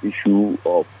issue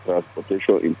of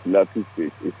transportation in Plateau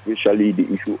State, especially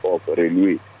the issue of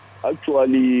railway.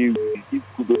 Actually, we give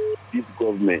kudos to this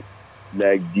government,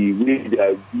 like the way they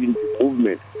are doing the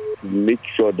movement to make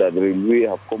sure that railway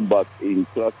have come back in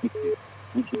Plateau State,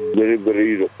 which is very,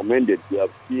 very recommended. We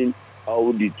have seen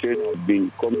how the train has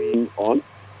been coming on.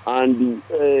 And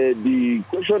the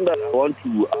question that I want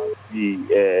to ask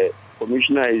the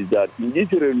Commissioner is that in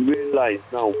these railway lines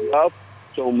now, we have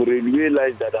some railway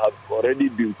lines that have already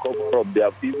been covered up. They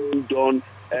have even done,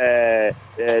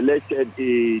 let's say,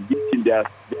 they are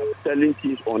selling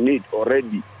things on it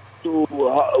already. So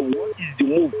what is the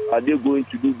move are they going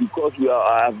to do? Because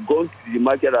I have gone to the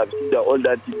market, I've seen that all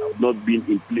that things have not been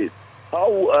in place.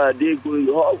 How are they going?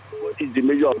 What is the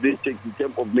measure of this check in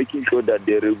terms of making sure that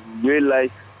the railway line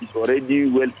is already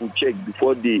well in check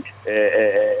before the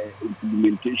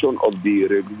implementation of the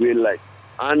railway line?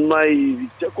 And my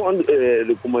second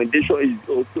recommendation is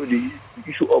also the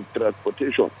issue of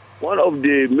transportation. One of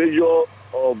the measures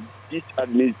of this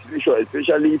administration,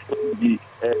 especially from the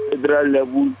federal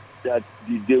level, that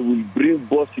they will bring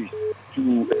buses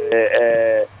to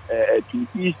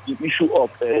ease the issue of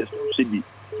subsidy.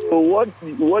 So what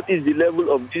is the level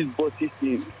of these buses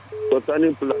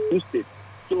concerning Plateau State?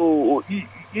 So if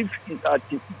it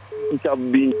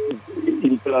have been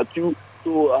in Plateau,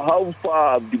 so how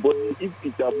far have the buses, if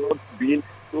it have not been,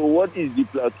 so what is the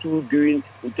Plateau doing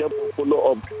in terms of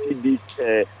follow-up to see these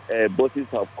buses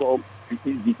have come to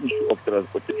ease the issue of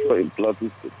transportation in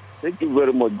Plateau State? Thank you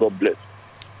very much. God bless.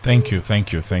 Thank you.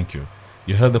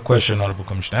 You heard the question, Honorable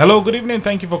Commissioner. Hello, good evening.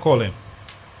 Thank you for calling.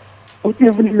 Good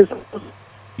evening, Mr.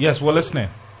 Yes, we're listening.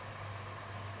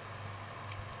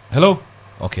 Hello?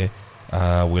 Okay.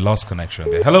 We lost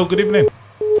connection there. Hello, good evening.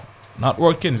 Not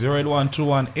working.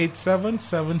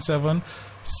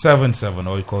 08121877777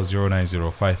 or you call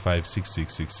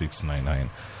 09055666699.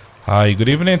 Hi, good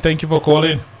evening. Thank you for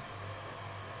calling.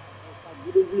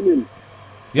 Good evening.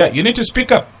 Yeah, you need to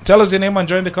speak up. Tell us your name and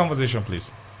join the conversation,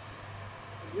 please.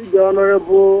 The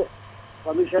Honorable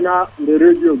Commissioner on the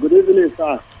radio. Good evening,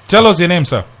 sir. Tell us your name,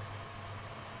 sir.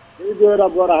 We're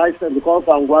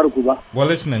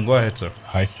listening. Go ahead, sir.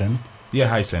 Hyacinth? Yeah,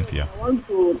 Hyacinth, yeah. I want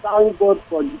to thank God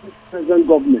for this present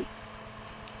government.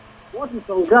 What is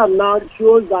on ground now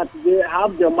shows that they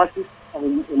have their masses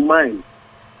in mind.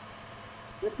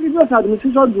 The previous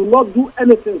administration do not do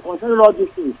anything concerning all these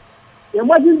things.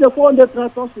 Imagine the 400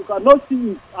 tractors, you cannot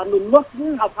see it, and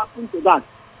nothing has happened to that.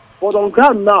 But on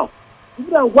ground now,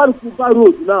 even on Guadalupe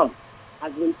Road now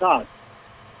has been tarred.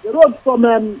 The road from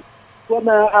St.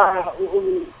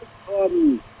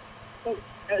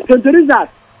 Teresa's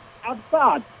have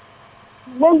tarred.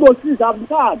 Mongo Street have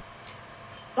tarred.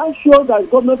 That shows that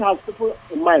government has people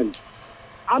in mind.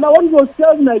 And I want to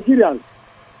tell Nigerians,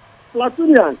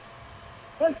 Platonians,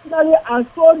 personally, I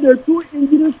saw the 2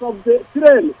 injuries of the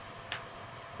train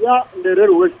here in the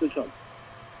railway station.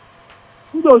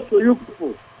 Kudos to you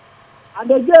people. And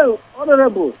again,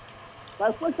 Honorable,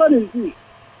 my question is this.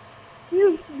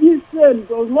 If this train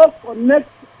does not connect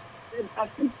the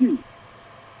facility,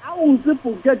 how will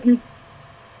people get it?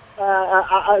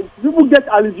 People get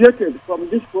alleviated from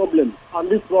this problem and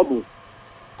this trouble.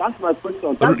 That's my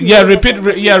question.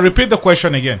 Repeat the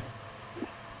question again.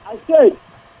 I said,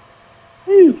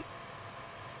 if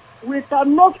we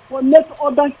cannot connect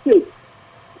other states,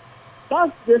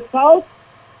 that's the south,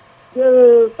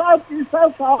 the southeast,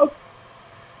 south.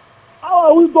 How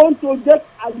are we going to get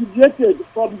alleviated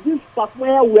from this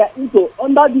where we are into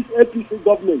under this APC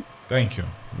government? Thank you.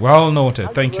 Well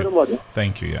noted. Thank you.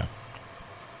 Thank you. Yeah.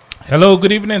 Hello.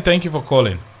 Good evening. Thank you for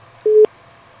calling.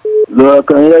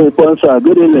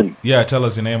 Good evening. Yeah. Tell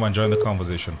us your name and join the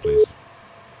conversation, please.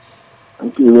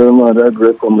 Thank you very much. That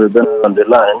great comrade on the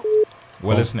line.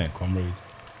 We're listening.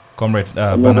 Comrade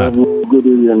Bernard. Good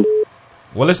evening.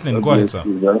 We're listening. Go ahead, sir.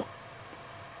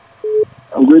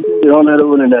 I'm greeting the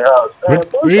honorable in the house.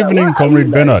 Good evening, Comrade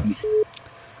Bernard.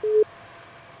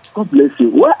 God bless you.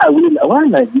 Why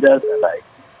Nigerians are like?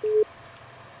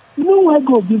 You know why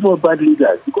God give us bad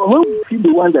leaders? Because when we see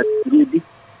the one that really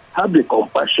have the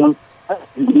compassion,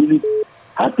 really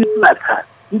have people like her,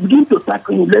 we begin to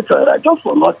tackle him left and right just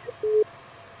for nothing.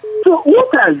 So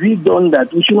what has he done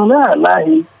that we should not allow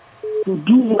him to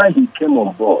do why he came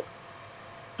on board?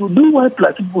 To do what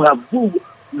like people have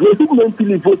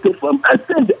vehemently voted for him and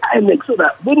send the INEC so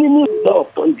that when he needs law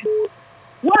upon it.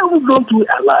 Why don't we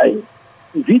allow him?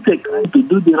 Is it a crime to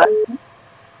do the right thing?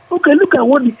 Okay, look at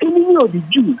what the enemy of the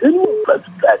Jews, enemy of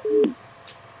Plateau are doing.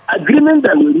 Agreement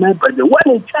that was made by the one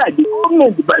in charge, the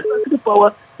government, by statutory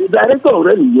power, the director of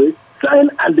railway,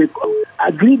 signed and they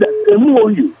agreed that they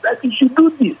MOU, that he should do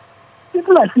this.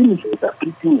 People are saying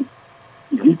misinterpreting it.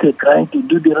 Is it a crime to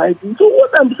do the right thing? So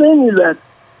what I'm saying is that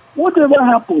whatever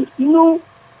happens,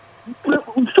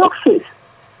 success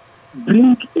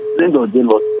brings a blend of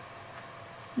jealousy.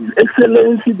 His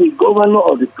Excellency, the governor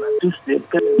of the Plateau State,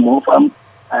 Mofam,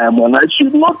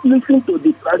 should not listen to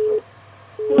the person.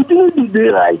 Continue to do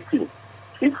the right thing.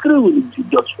 History will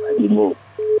judge by the know.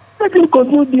 Let him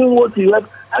continue doing what he has.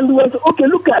 And we say, okay,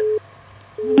 look at,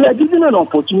 we are given an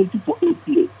opportunity for 8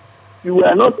 years. You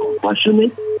are not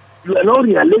compassionate. You are not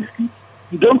realistic.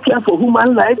 You don't care for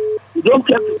human life. You don't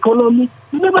care for economy.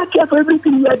 You never care for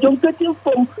everything. You are just getting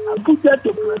from Abuja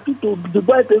to Plateau to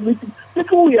Dubai to everything.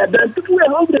 People we are done. People we are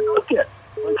hungry. Don't care.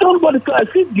 When somebody can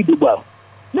see Dubai,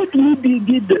 let me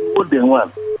give them what they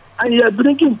want. And you are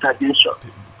bringing intervention.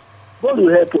 God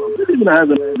will help us.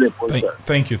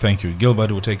 Thank you.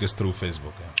 Gilbert will take us through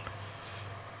Facebook.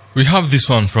 We have this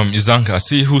one from Izanka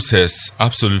C, who says,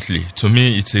 absolutely, to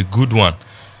me it's a good one.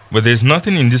 But there's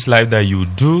nothing in this life that you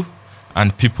do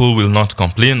and people will not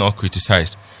complain or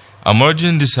criticize. I'm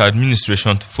urging this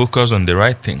administration to focus on the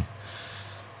right thing.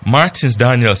 Martins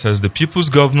Daniel says, the people's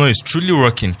governor is truly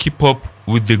working. Keep up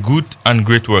with the good and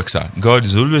great work, sir. God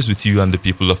is always with you and the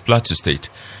people of Plateau State.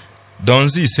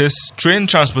 Donzi says, train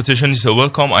transportation is a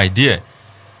welcome idea.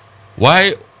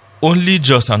 Why only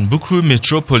Jos and Bukru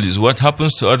metropolis? What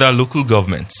happens to other local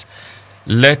governments?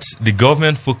 Let the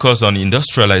government focus on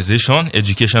industrialization,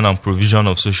 education, and provision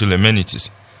of social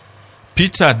amenities.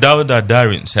 Peter Dauda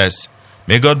Darin says,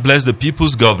 may God bless the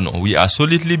people's governor. We are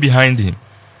solidly behind him.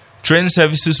 Train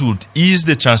services would ease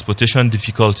the transportation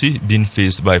difficulty being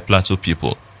faced by Plateau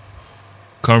people.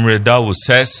 Comrade Dawo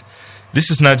says,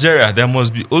 this is Nigeria. There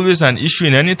must be always an issue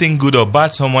in anything good or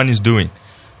bad someone is doing.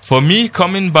 For me,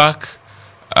 coming back,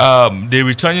 the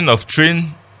returning of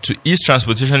train to ease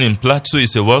transportation in Plateau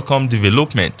is a welcome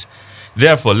development.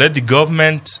 Therefore, let the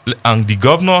government and the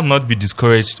governor not be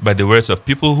discouraged by the words of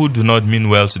people who do not mean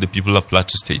well to the people of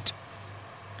Plateau State.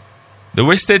 The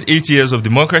wasted 8 years of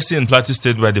democracy in Plateau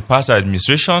State by the past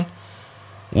administration,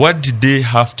 what did they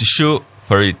have to show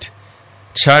for it?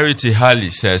 Charity Halley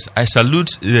says, I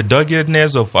salute the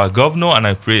doggedness of our governor and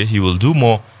I pray he will do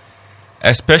more,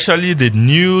 especially the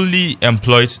newly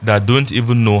employed that don't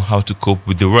even know how to cope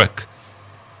with the work.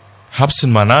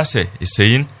 Hapson Manasseh is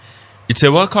saying, it's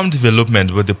a welcome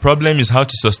development, but the problem is how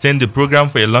to sustain the program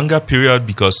for a longer period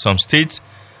because some states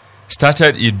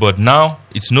started it, but now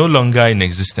it's no longer in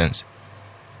existence.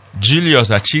 Julius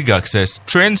Achigak says,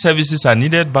 train services are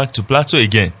needed back to Plateau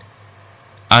again.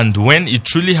 And when it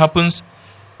truly happens,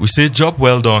 we say job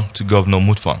well done to Governor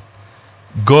Mutfwang.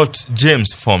 God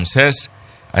James Form says,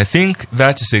 I think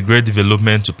that is a great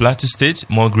development to Plateau State.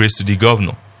 More grace to the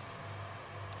governor.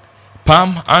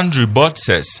 Pam Andrew Bott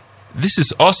says, this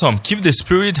is awesome. Keep the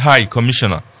spirit high,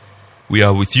 Commissioner. We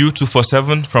are with you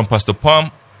 247 from Pastor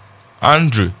Pam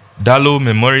Andrew, Dallow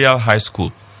Memorial High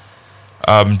School.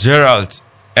 Gerald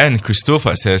N.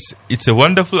 Christopher says, it's a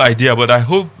wonderful idea, but I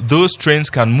hope those trains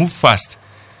can move fast.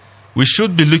 We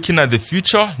should be looking at the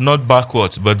future, not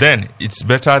backwards, but then it's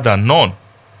better than none.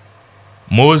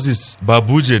 Moses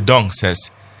Babuje Dong says,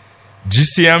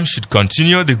 GCM should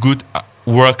continue the good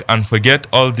work and forget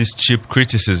all this cheap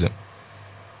criticism.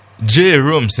 J.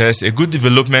 Rome says, a good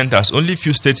development as only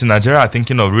few states in Nigeria are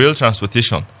thinking of rail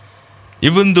transportation.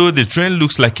 Even though the train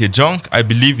looks like a junk, I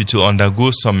believe it will undergo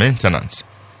some maintenance.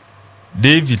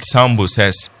 David Sambo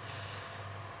says,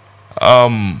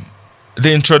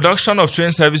 the introduction of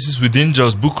train services within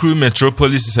Jos Bukru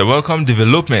metropolis is a welcome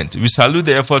development. We salute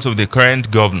the efforts of the current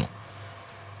governor.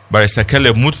 Barrister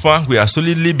Caleb Mutfwang, we are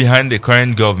solidly behind the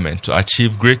current government to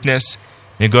achieve greatness.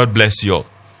 May God bless you all.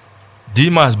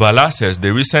 Dimas Bala says,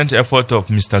 the recent effort of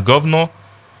Mr. Governor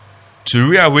to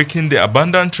reawaken the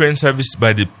abandoned train service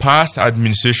by the past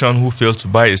administration who failed to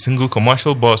buy a single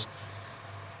commercial bus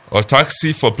or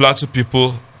taxi for Plateau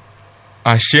people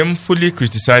are shamefully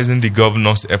criticizing the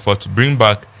governor's effort to bring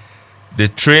back the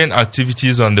train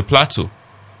activities on the plateau.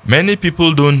 Many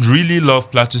people don't really love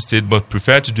Plateau State but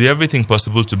prefer to do everything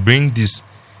possible to bring this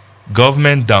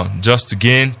government down just to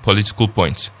gain political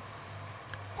points.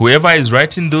 Whoever is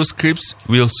writing those scripts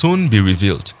will soon be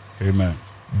revealed. Amen.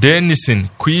 Denison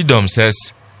Quidom says,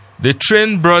 the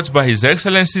train brought by His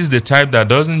Excellency is the type that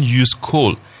doesn't use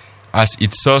coal as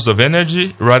its source of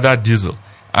energy, rather diesel.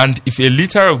 And if a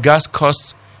liter of gas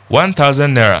costs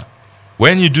 1,000 naira,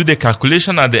 when you do the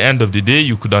calculation at the end of the day,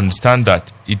 you could understand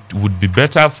that it would be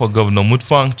better for Governor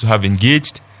Mutfwang to have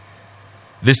engaged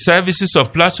the services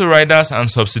of Plateau riders and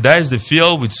subsidize the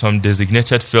fuel with some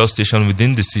designated fuel station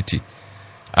within the city.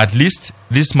 At least,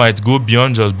 this might go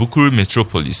beyond just Bukuru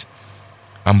Metropolis.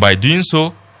 And by doing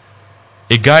so,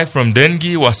 a guy from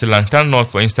Dengi, Wasilantan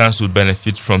North, for instance, would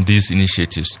benefit from these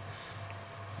initiatives.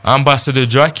 Ambassador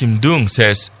Joachim Dung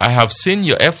says, I have seen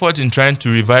your effort in trying to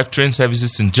revive train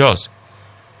services in Jos.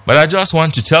 But I just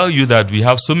want to tell you that we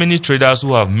have so many traders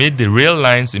who have made the rail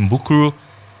lines in Bukuru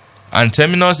and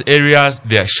terminus areas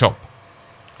their shop,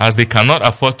 as they cannot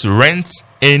afford to rent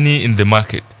any in the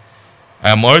market. I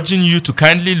am urging you to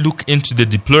kindly look into the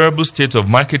deplorable state of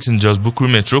markets in Jos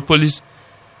Bukuru Metropolis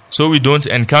so we don't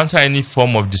encounter any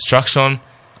form of distraction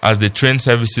as the train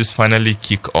services finally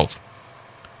kick off.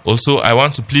 Also, I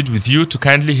want to plead with you to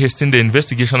kindly hasten the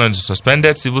investigation on the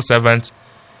suspended civil servants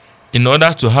in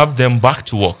order to have them back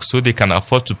to work so they can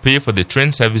afford to pay for the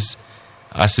train service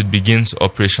as it begins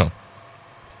operation.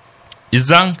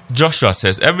 Izang Joshua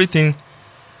says everything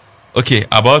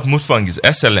about Mutfwang is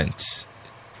excellent,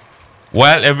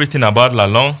 while everything about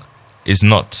Lalong is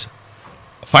not.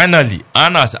 Finally,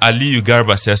 Anas Ali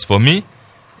Ugarba says, for me,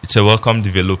 it's a welcome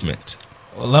development.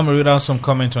 Well, let me read out some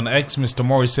comment on X. Mr.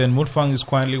 Morris saying Mutfwang is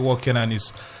quietly working and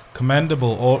is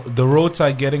commendable. Or the roads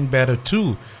are getting better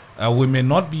too. He may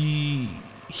not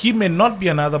be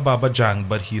another Baba Jang,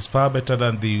 but he's far better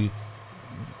than the.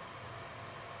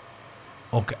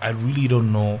 Okay, I really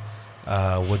don't know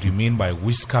what you mean by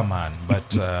Whisker Man,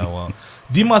 but well.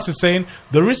 Dimas is saying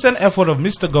the recent effort of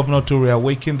Mr. Governor to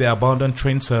reawaken the abandoned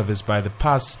train service by the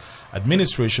past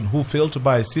administration who failed to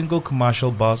buy a single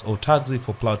commercial bus or taxi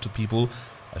for Plateau people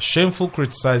are shameful,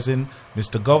 criticizing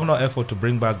Mr. Governor effort to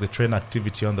bring back the train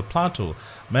activity on the plateau.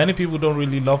 Many people don't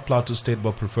really love Plateau State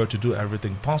but prefer to do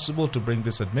everything possible to bring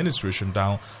this administration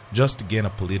down just to gain a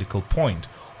political point.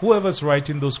 Whoever's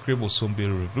writing those scripts will soon be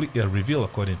revealed,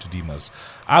 according to Dimas.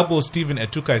 Agbo Stephen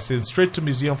Etuka is saying straight to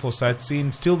museum for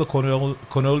sightseeing, still the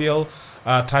colonial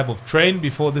type of train.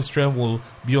 Before this train will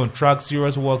be on track,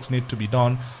 serious works need to be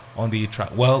done on the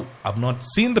track. Well, I've not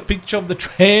seen the picture of the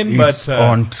train, it's but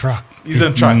on track. It's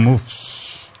on track.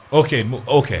 Moves. Okay.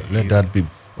 Let that be.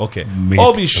 Okay. Made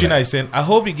Obi clear. Shina is saying, I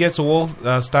hope he gets a world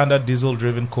standard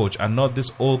diesel-driven coach and not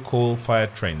this old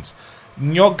coal-fired trains.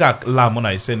 Nyogak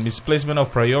Lamona is saying, misplacement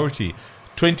of priority.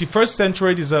 21st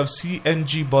century deserves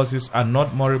CNG buses and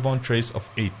not moribund trace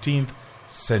of 18th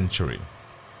century.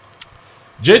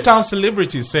 J-Town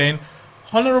Celebrity is saying,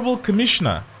 Honorable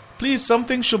Commissioner, please,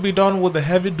 something should be done with the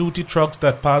heavy-duty trucks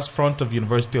that pass front of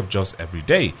University of Jos every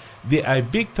day. They are a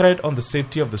big threat on the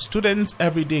safety of the students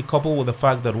every day, coupled with the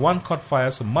fact that one caught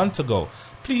fire some months ago.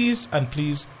 Please and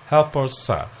please help us,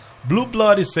 sir. Blue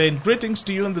Blood is saying, greetings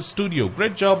to you in the studio.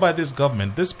 Great job by this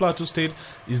government. This Plateau State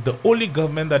is the only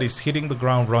government that is hitting the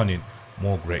ground running.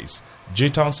 More grace.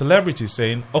 J-Town Celebrity is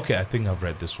saying, okay, I think I've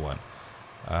read this one.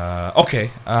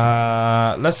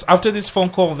 Let's, after this phone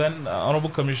call, then,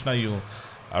 Honorable Commissioner, you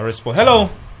respond.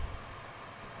 Hello.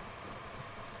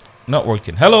 Not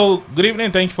working. Hello. Good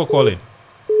evening. Thank you for calling.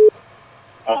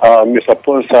 Mr.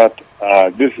 Ponsat,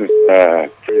 this is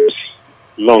Prince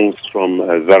Longs from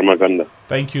Zarmaganda.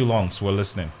 Thank you, Longs. We're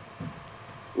listening.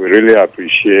 We really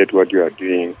appreciate what you are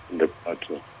doing in the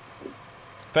plateau.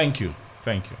 Thank you.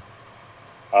 Thank you.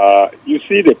 You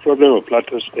see the problem of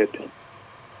Plateau State.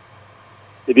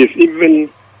 It is even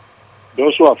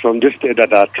those who are from this state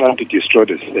that are trying to destroy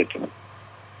the state.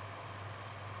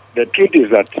 The truth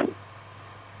is that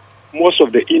most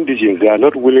of the indigenes, they are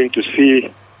not willing to see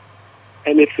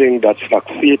anything that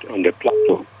succeeds on the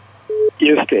plateau.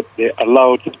 Instead, they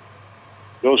allowed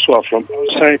those who are from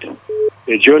outside,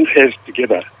 they join heads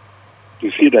together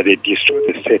to see that they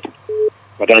destroy the state.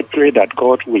 But I pray that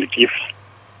God will give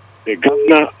the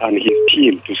governor and his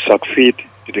team to succeed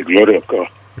to the glory of God.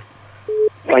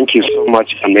 Thank you so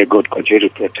much, and may God continue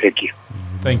to protect you.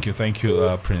 Thank you,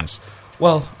 Prince.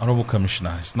 Well, Honorable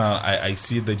Commissioner, now I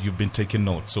see that you've been taking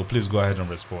notes, so please go ahead and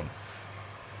respond.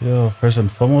 Yeah, first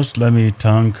and foremost, let me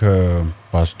thank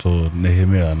Pastor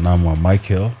Nehemiah Namwa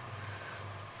Michael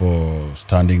for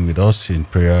standing with us in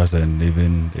prayers and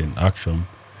even in action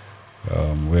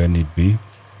where need be.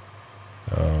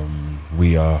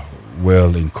 We are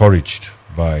well encouraged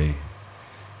by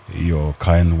your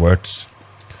kind words.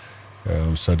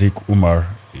 Sadiq Umar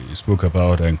spoke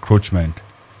about encroachment.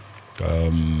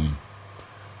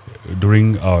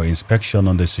 During our inspection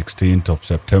on the 16th of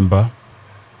September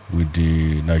with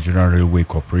the Nigerian Railway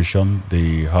Corporation,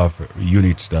 they have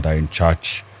units that are in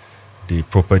charge, the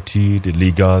property, the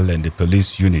legal, and the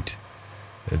police unit.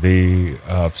 They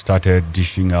have started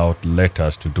dishing out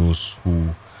letters to those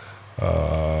who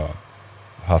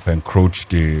have encroached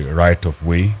the right of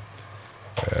way.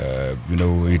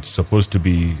 It's supposed to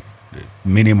be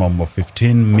minimum of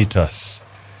 15 meters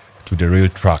to the rail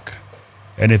track.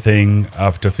 Anything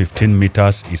after 15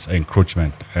 meters is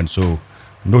encroachment. And so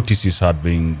notices had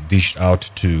been dished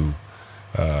out to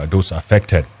those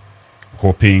affected,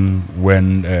 hoping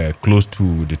when close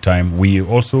to the time. We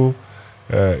also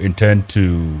intend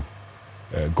to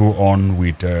go on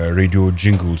with radio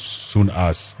jingles soon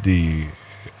as the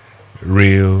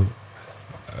rail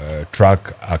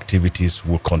track activities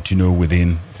will continue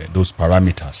within those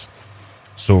parameters.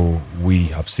 So we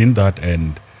have seen that,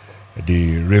 and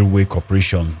the Railway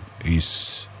Corporation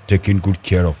is taking good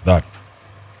care of that.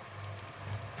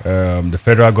 The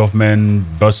federal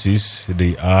government buses,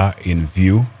 they are in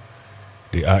view.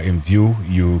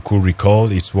 You could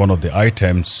recall it's one of the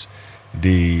items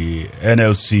the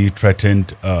NLC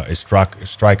threatened a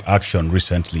strike action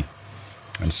recently.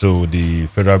 And so the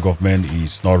federal government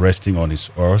is not resting on its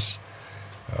oars.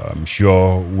 I'm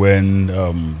sure when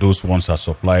those ones are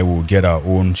supplied, we'll get our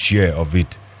own share of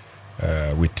it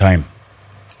with time.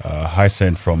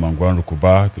 Hyacinth from Angwan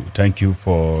Rukuba, thank you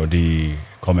for the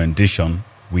commendation.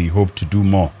 We hope to do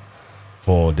more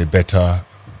for the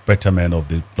betterment of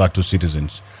the Plateau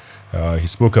citizens. He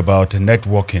spoke about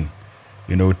networking,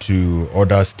 to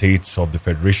other states of the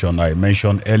Federation. I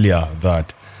mentioned earlier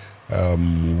that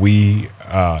we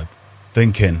are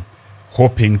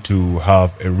hoping to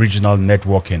have a regional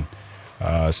networking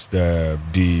as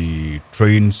the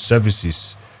train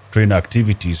services, train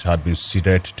activities had been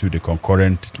seeded to the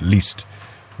concurrent list.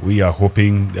 We are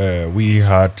hoping, we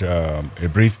had a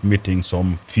brief meeting,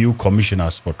 some few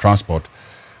commissioners for transport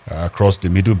across the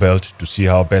Middle Belt to see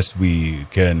how best we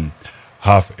can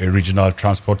have a regional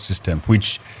transport system,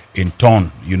 which in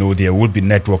turn, there will be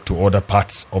network to other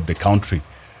parts of the country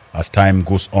as time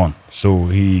goes on. So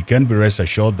he can be rest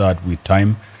assured that with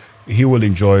time, he will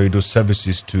enjoy those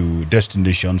services to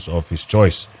destinations of his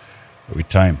choice with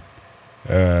time.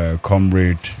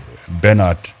 Comrade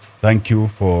Bernard, thank you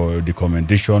for the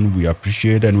commendation. We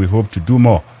appreciate and we hope to do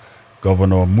more.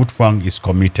 Governor Mutfwang is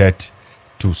committed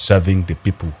to serving the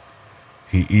people.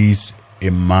 He is a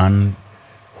man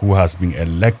who has been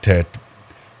elected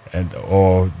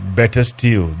or better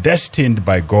still, destined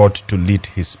by God to lead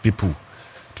his people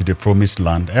to the promised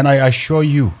land. And I assure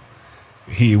you,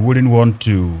 he would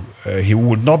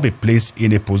not be placed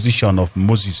in a position of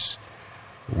Moses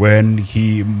when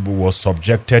he was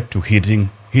subjected to hitting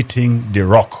the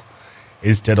rock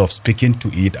instead of speaking to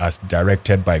it as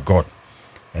directed by God.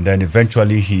 And then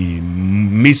eventually he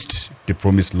missed the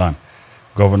promised land.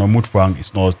 Governor Mutfwang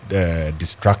is not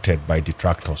distracted by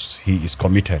detractors. He is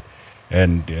committed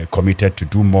and committed to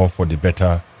do more for the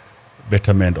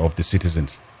betterment of the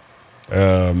citizens.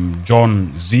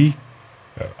 John Z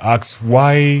asks,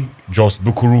 why just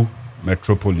Bukuru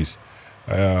Metropolis?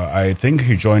 I think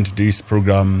he joined this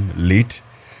program late.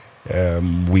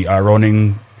 We are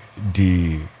running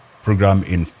the program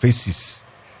in phases.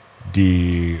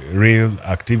 The rail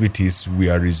activities, we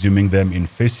are resuming them in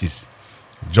phases.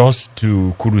 Just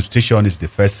to Kuru Station is the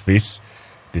first phase.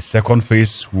 The second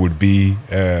phase would be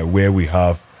where we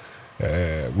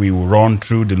will run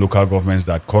through the local governments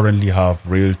that currently have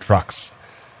rail tracks.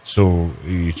 So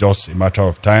it's just a matter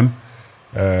of time.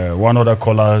 One other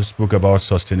caller spoke about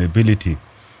sustainability.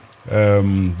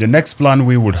 The next plan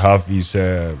we would have is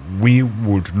we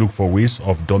would look for ways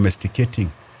of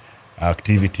domesticating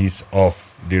activities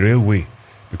of the railway,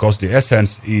 because the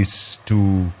essence is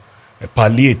to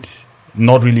palliate,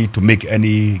 not really to make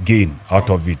any gain out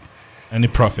of it. Any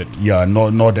profit? Yeah,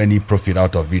 not any profit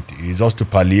out of it. It's just to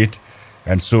palliate.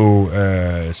 And so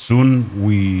soon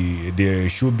there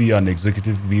should be an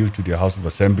executive bill to the House of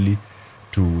Assembly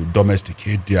to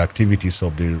domesticate the activities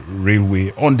of the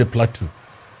railway on the plateau.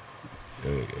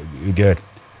 You get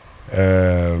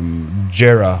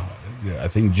Jera. I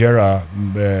think Jera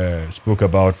spoke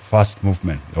about fast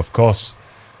movement. Of course,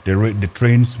 the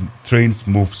trains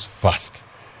moves fast,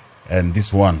 and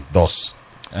this one does.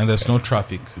 And there's no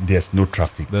traffic. There's no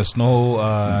traffic. There's no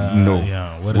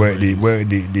where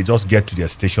they just get to their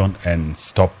station and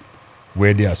stop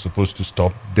where they are supposed to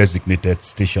stop, designated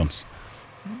stations.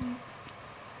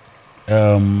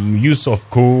 Use of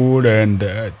coal and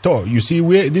you see,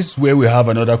 this is where we have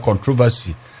another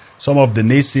controversy. Some of the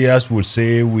naysayers will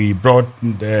say we brought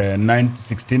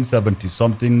 1670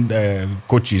 something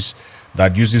coaches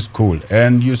that uses coal,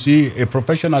 and you see a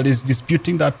professional is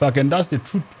disputing that fact, and that's the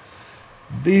truth.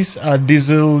 These are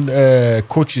diesel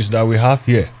coaches that we have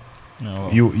here.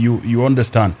 Oh. You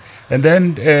understand? And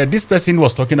then this person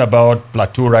was talking about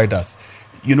plateau riders.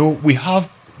 You know, we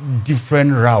have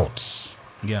different routes.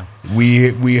 Yeah.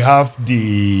 We have the...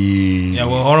 Yeah,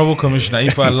 well, Honorable Commissioner,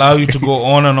 if I allow you to go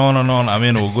on and on and on, I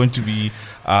mean, we're going to be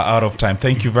out of time.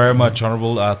 Thank you very much,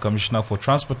 Honorable Commissioner for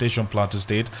Transportation, Plateau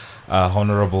State,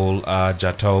 Honorable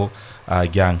Jatau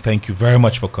Yang. Thank you very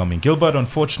much for coming. Gilbert,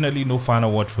 unfortunately, no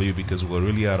final word for you because we're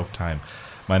really out of time.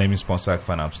 My name is Ponsak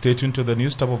Fanab. Stay tuned to the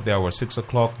news, top of the hour, 6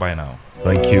 o'clock. Bye now.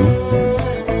 Thank you.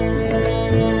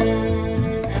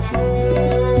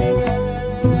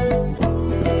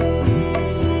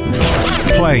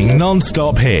 Playing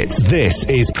non-stop hits. This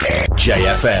is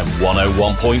JFM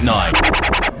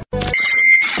 101.9.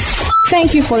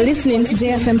 Thank you for listening to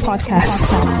JFM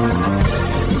Podcast.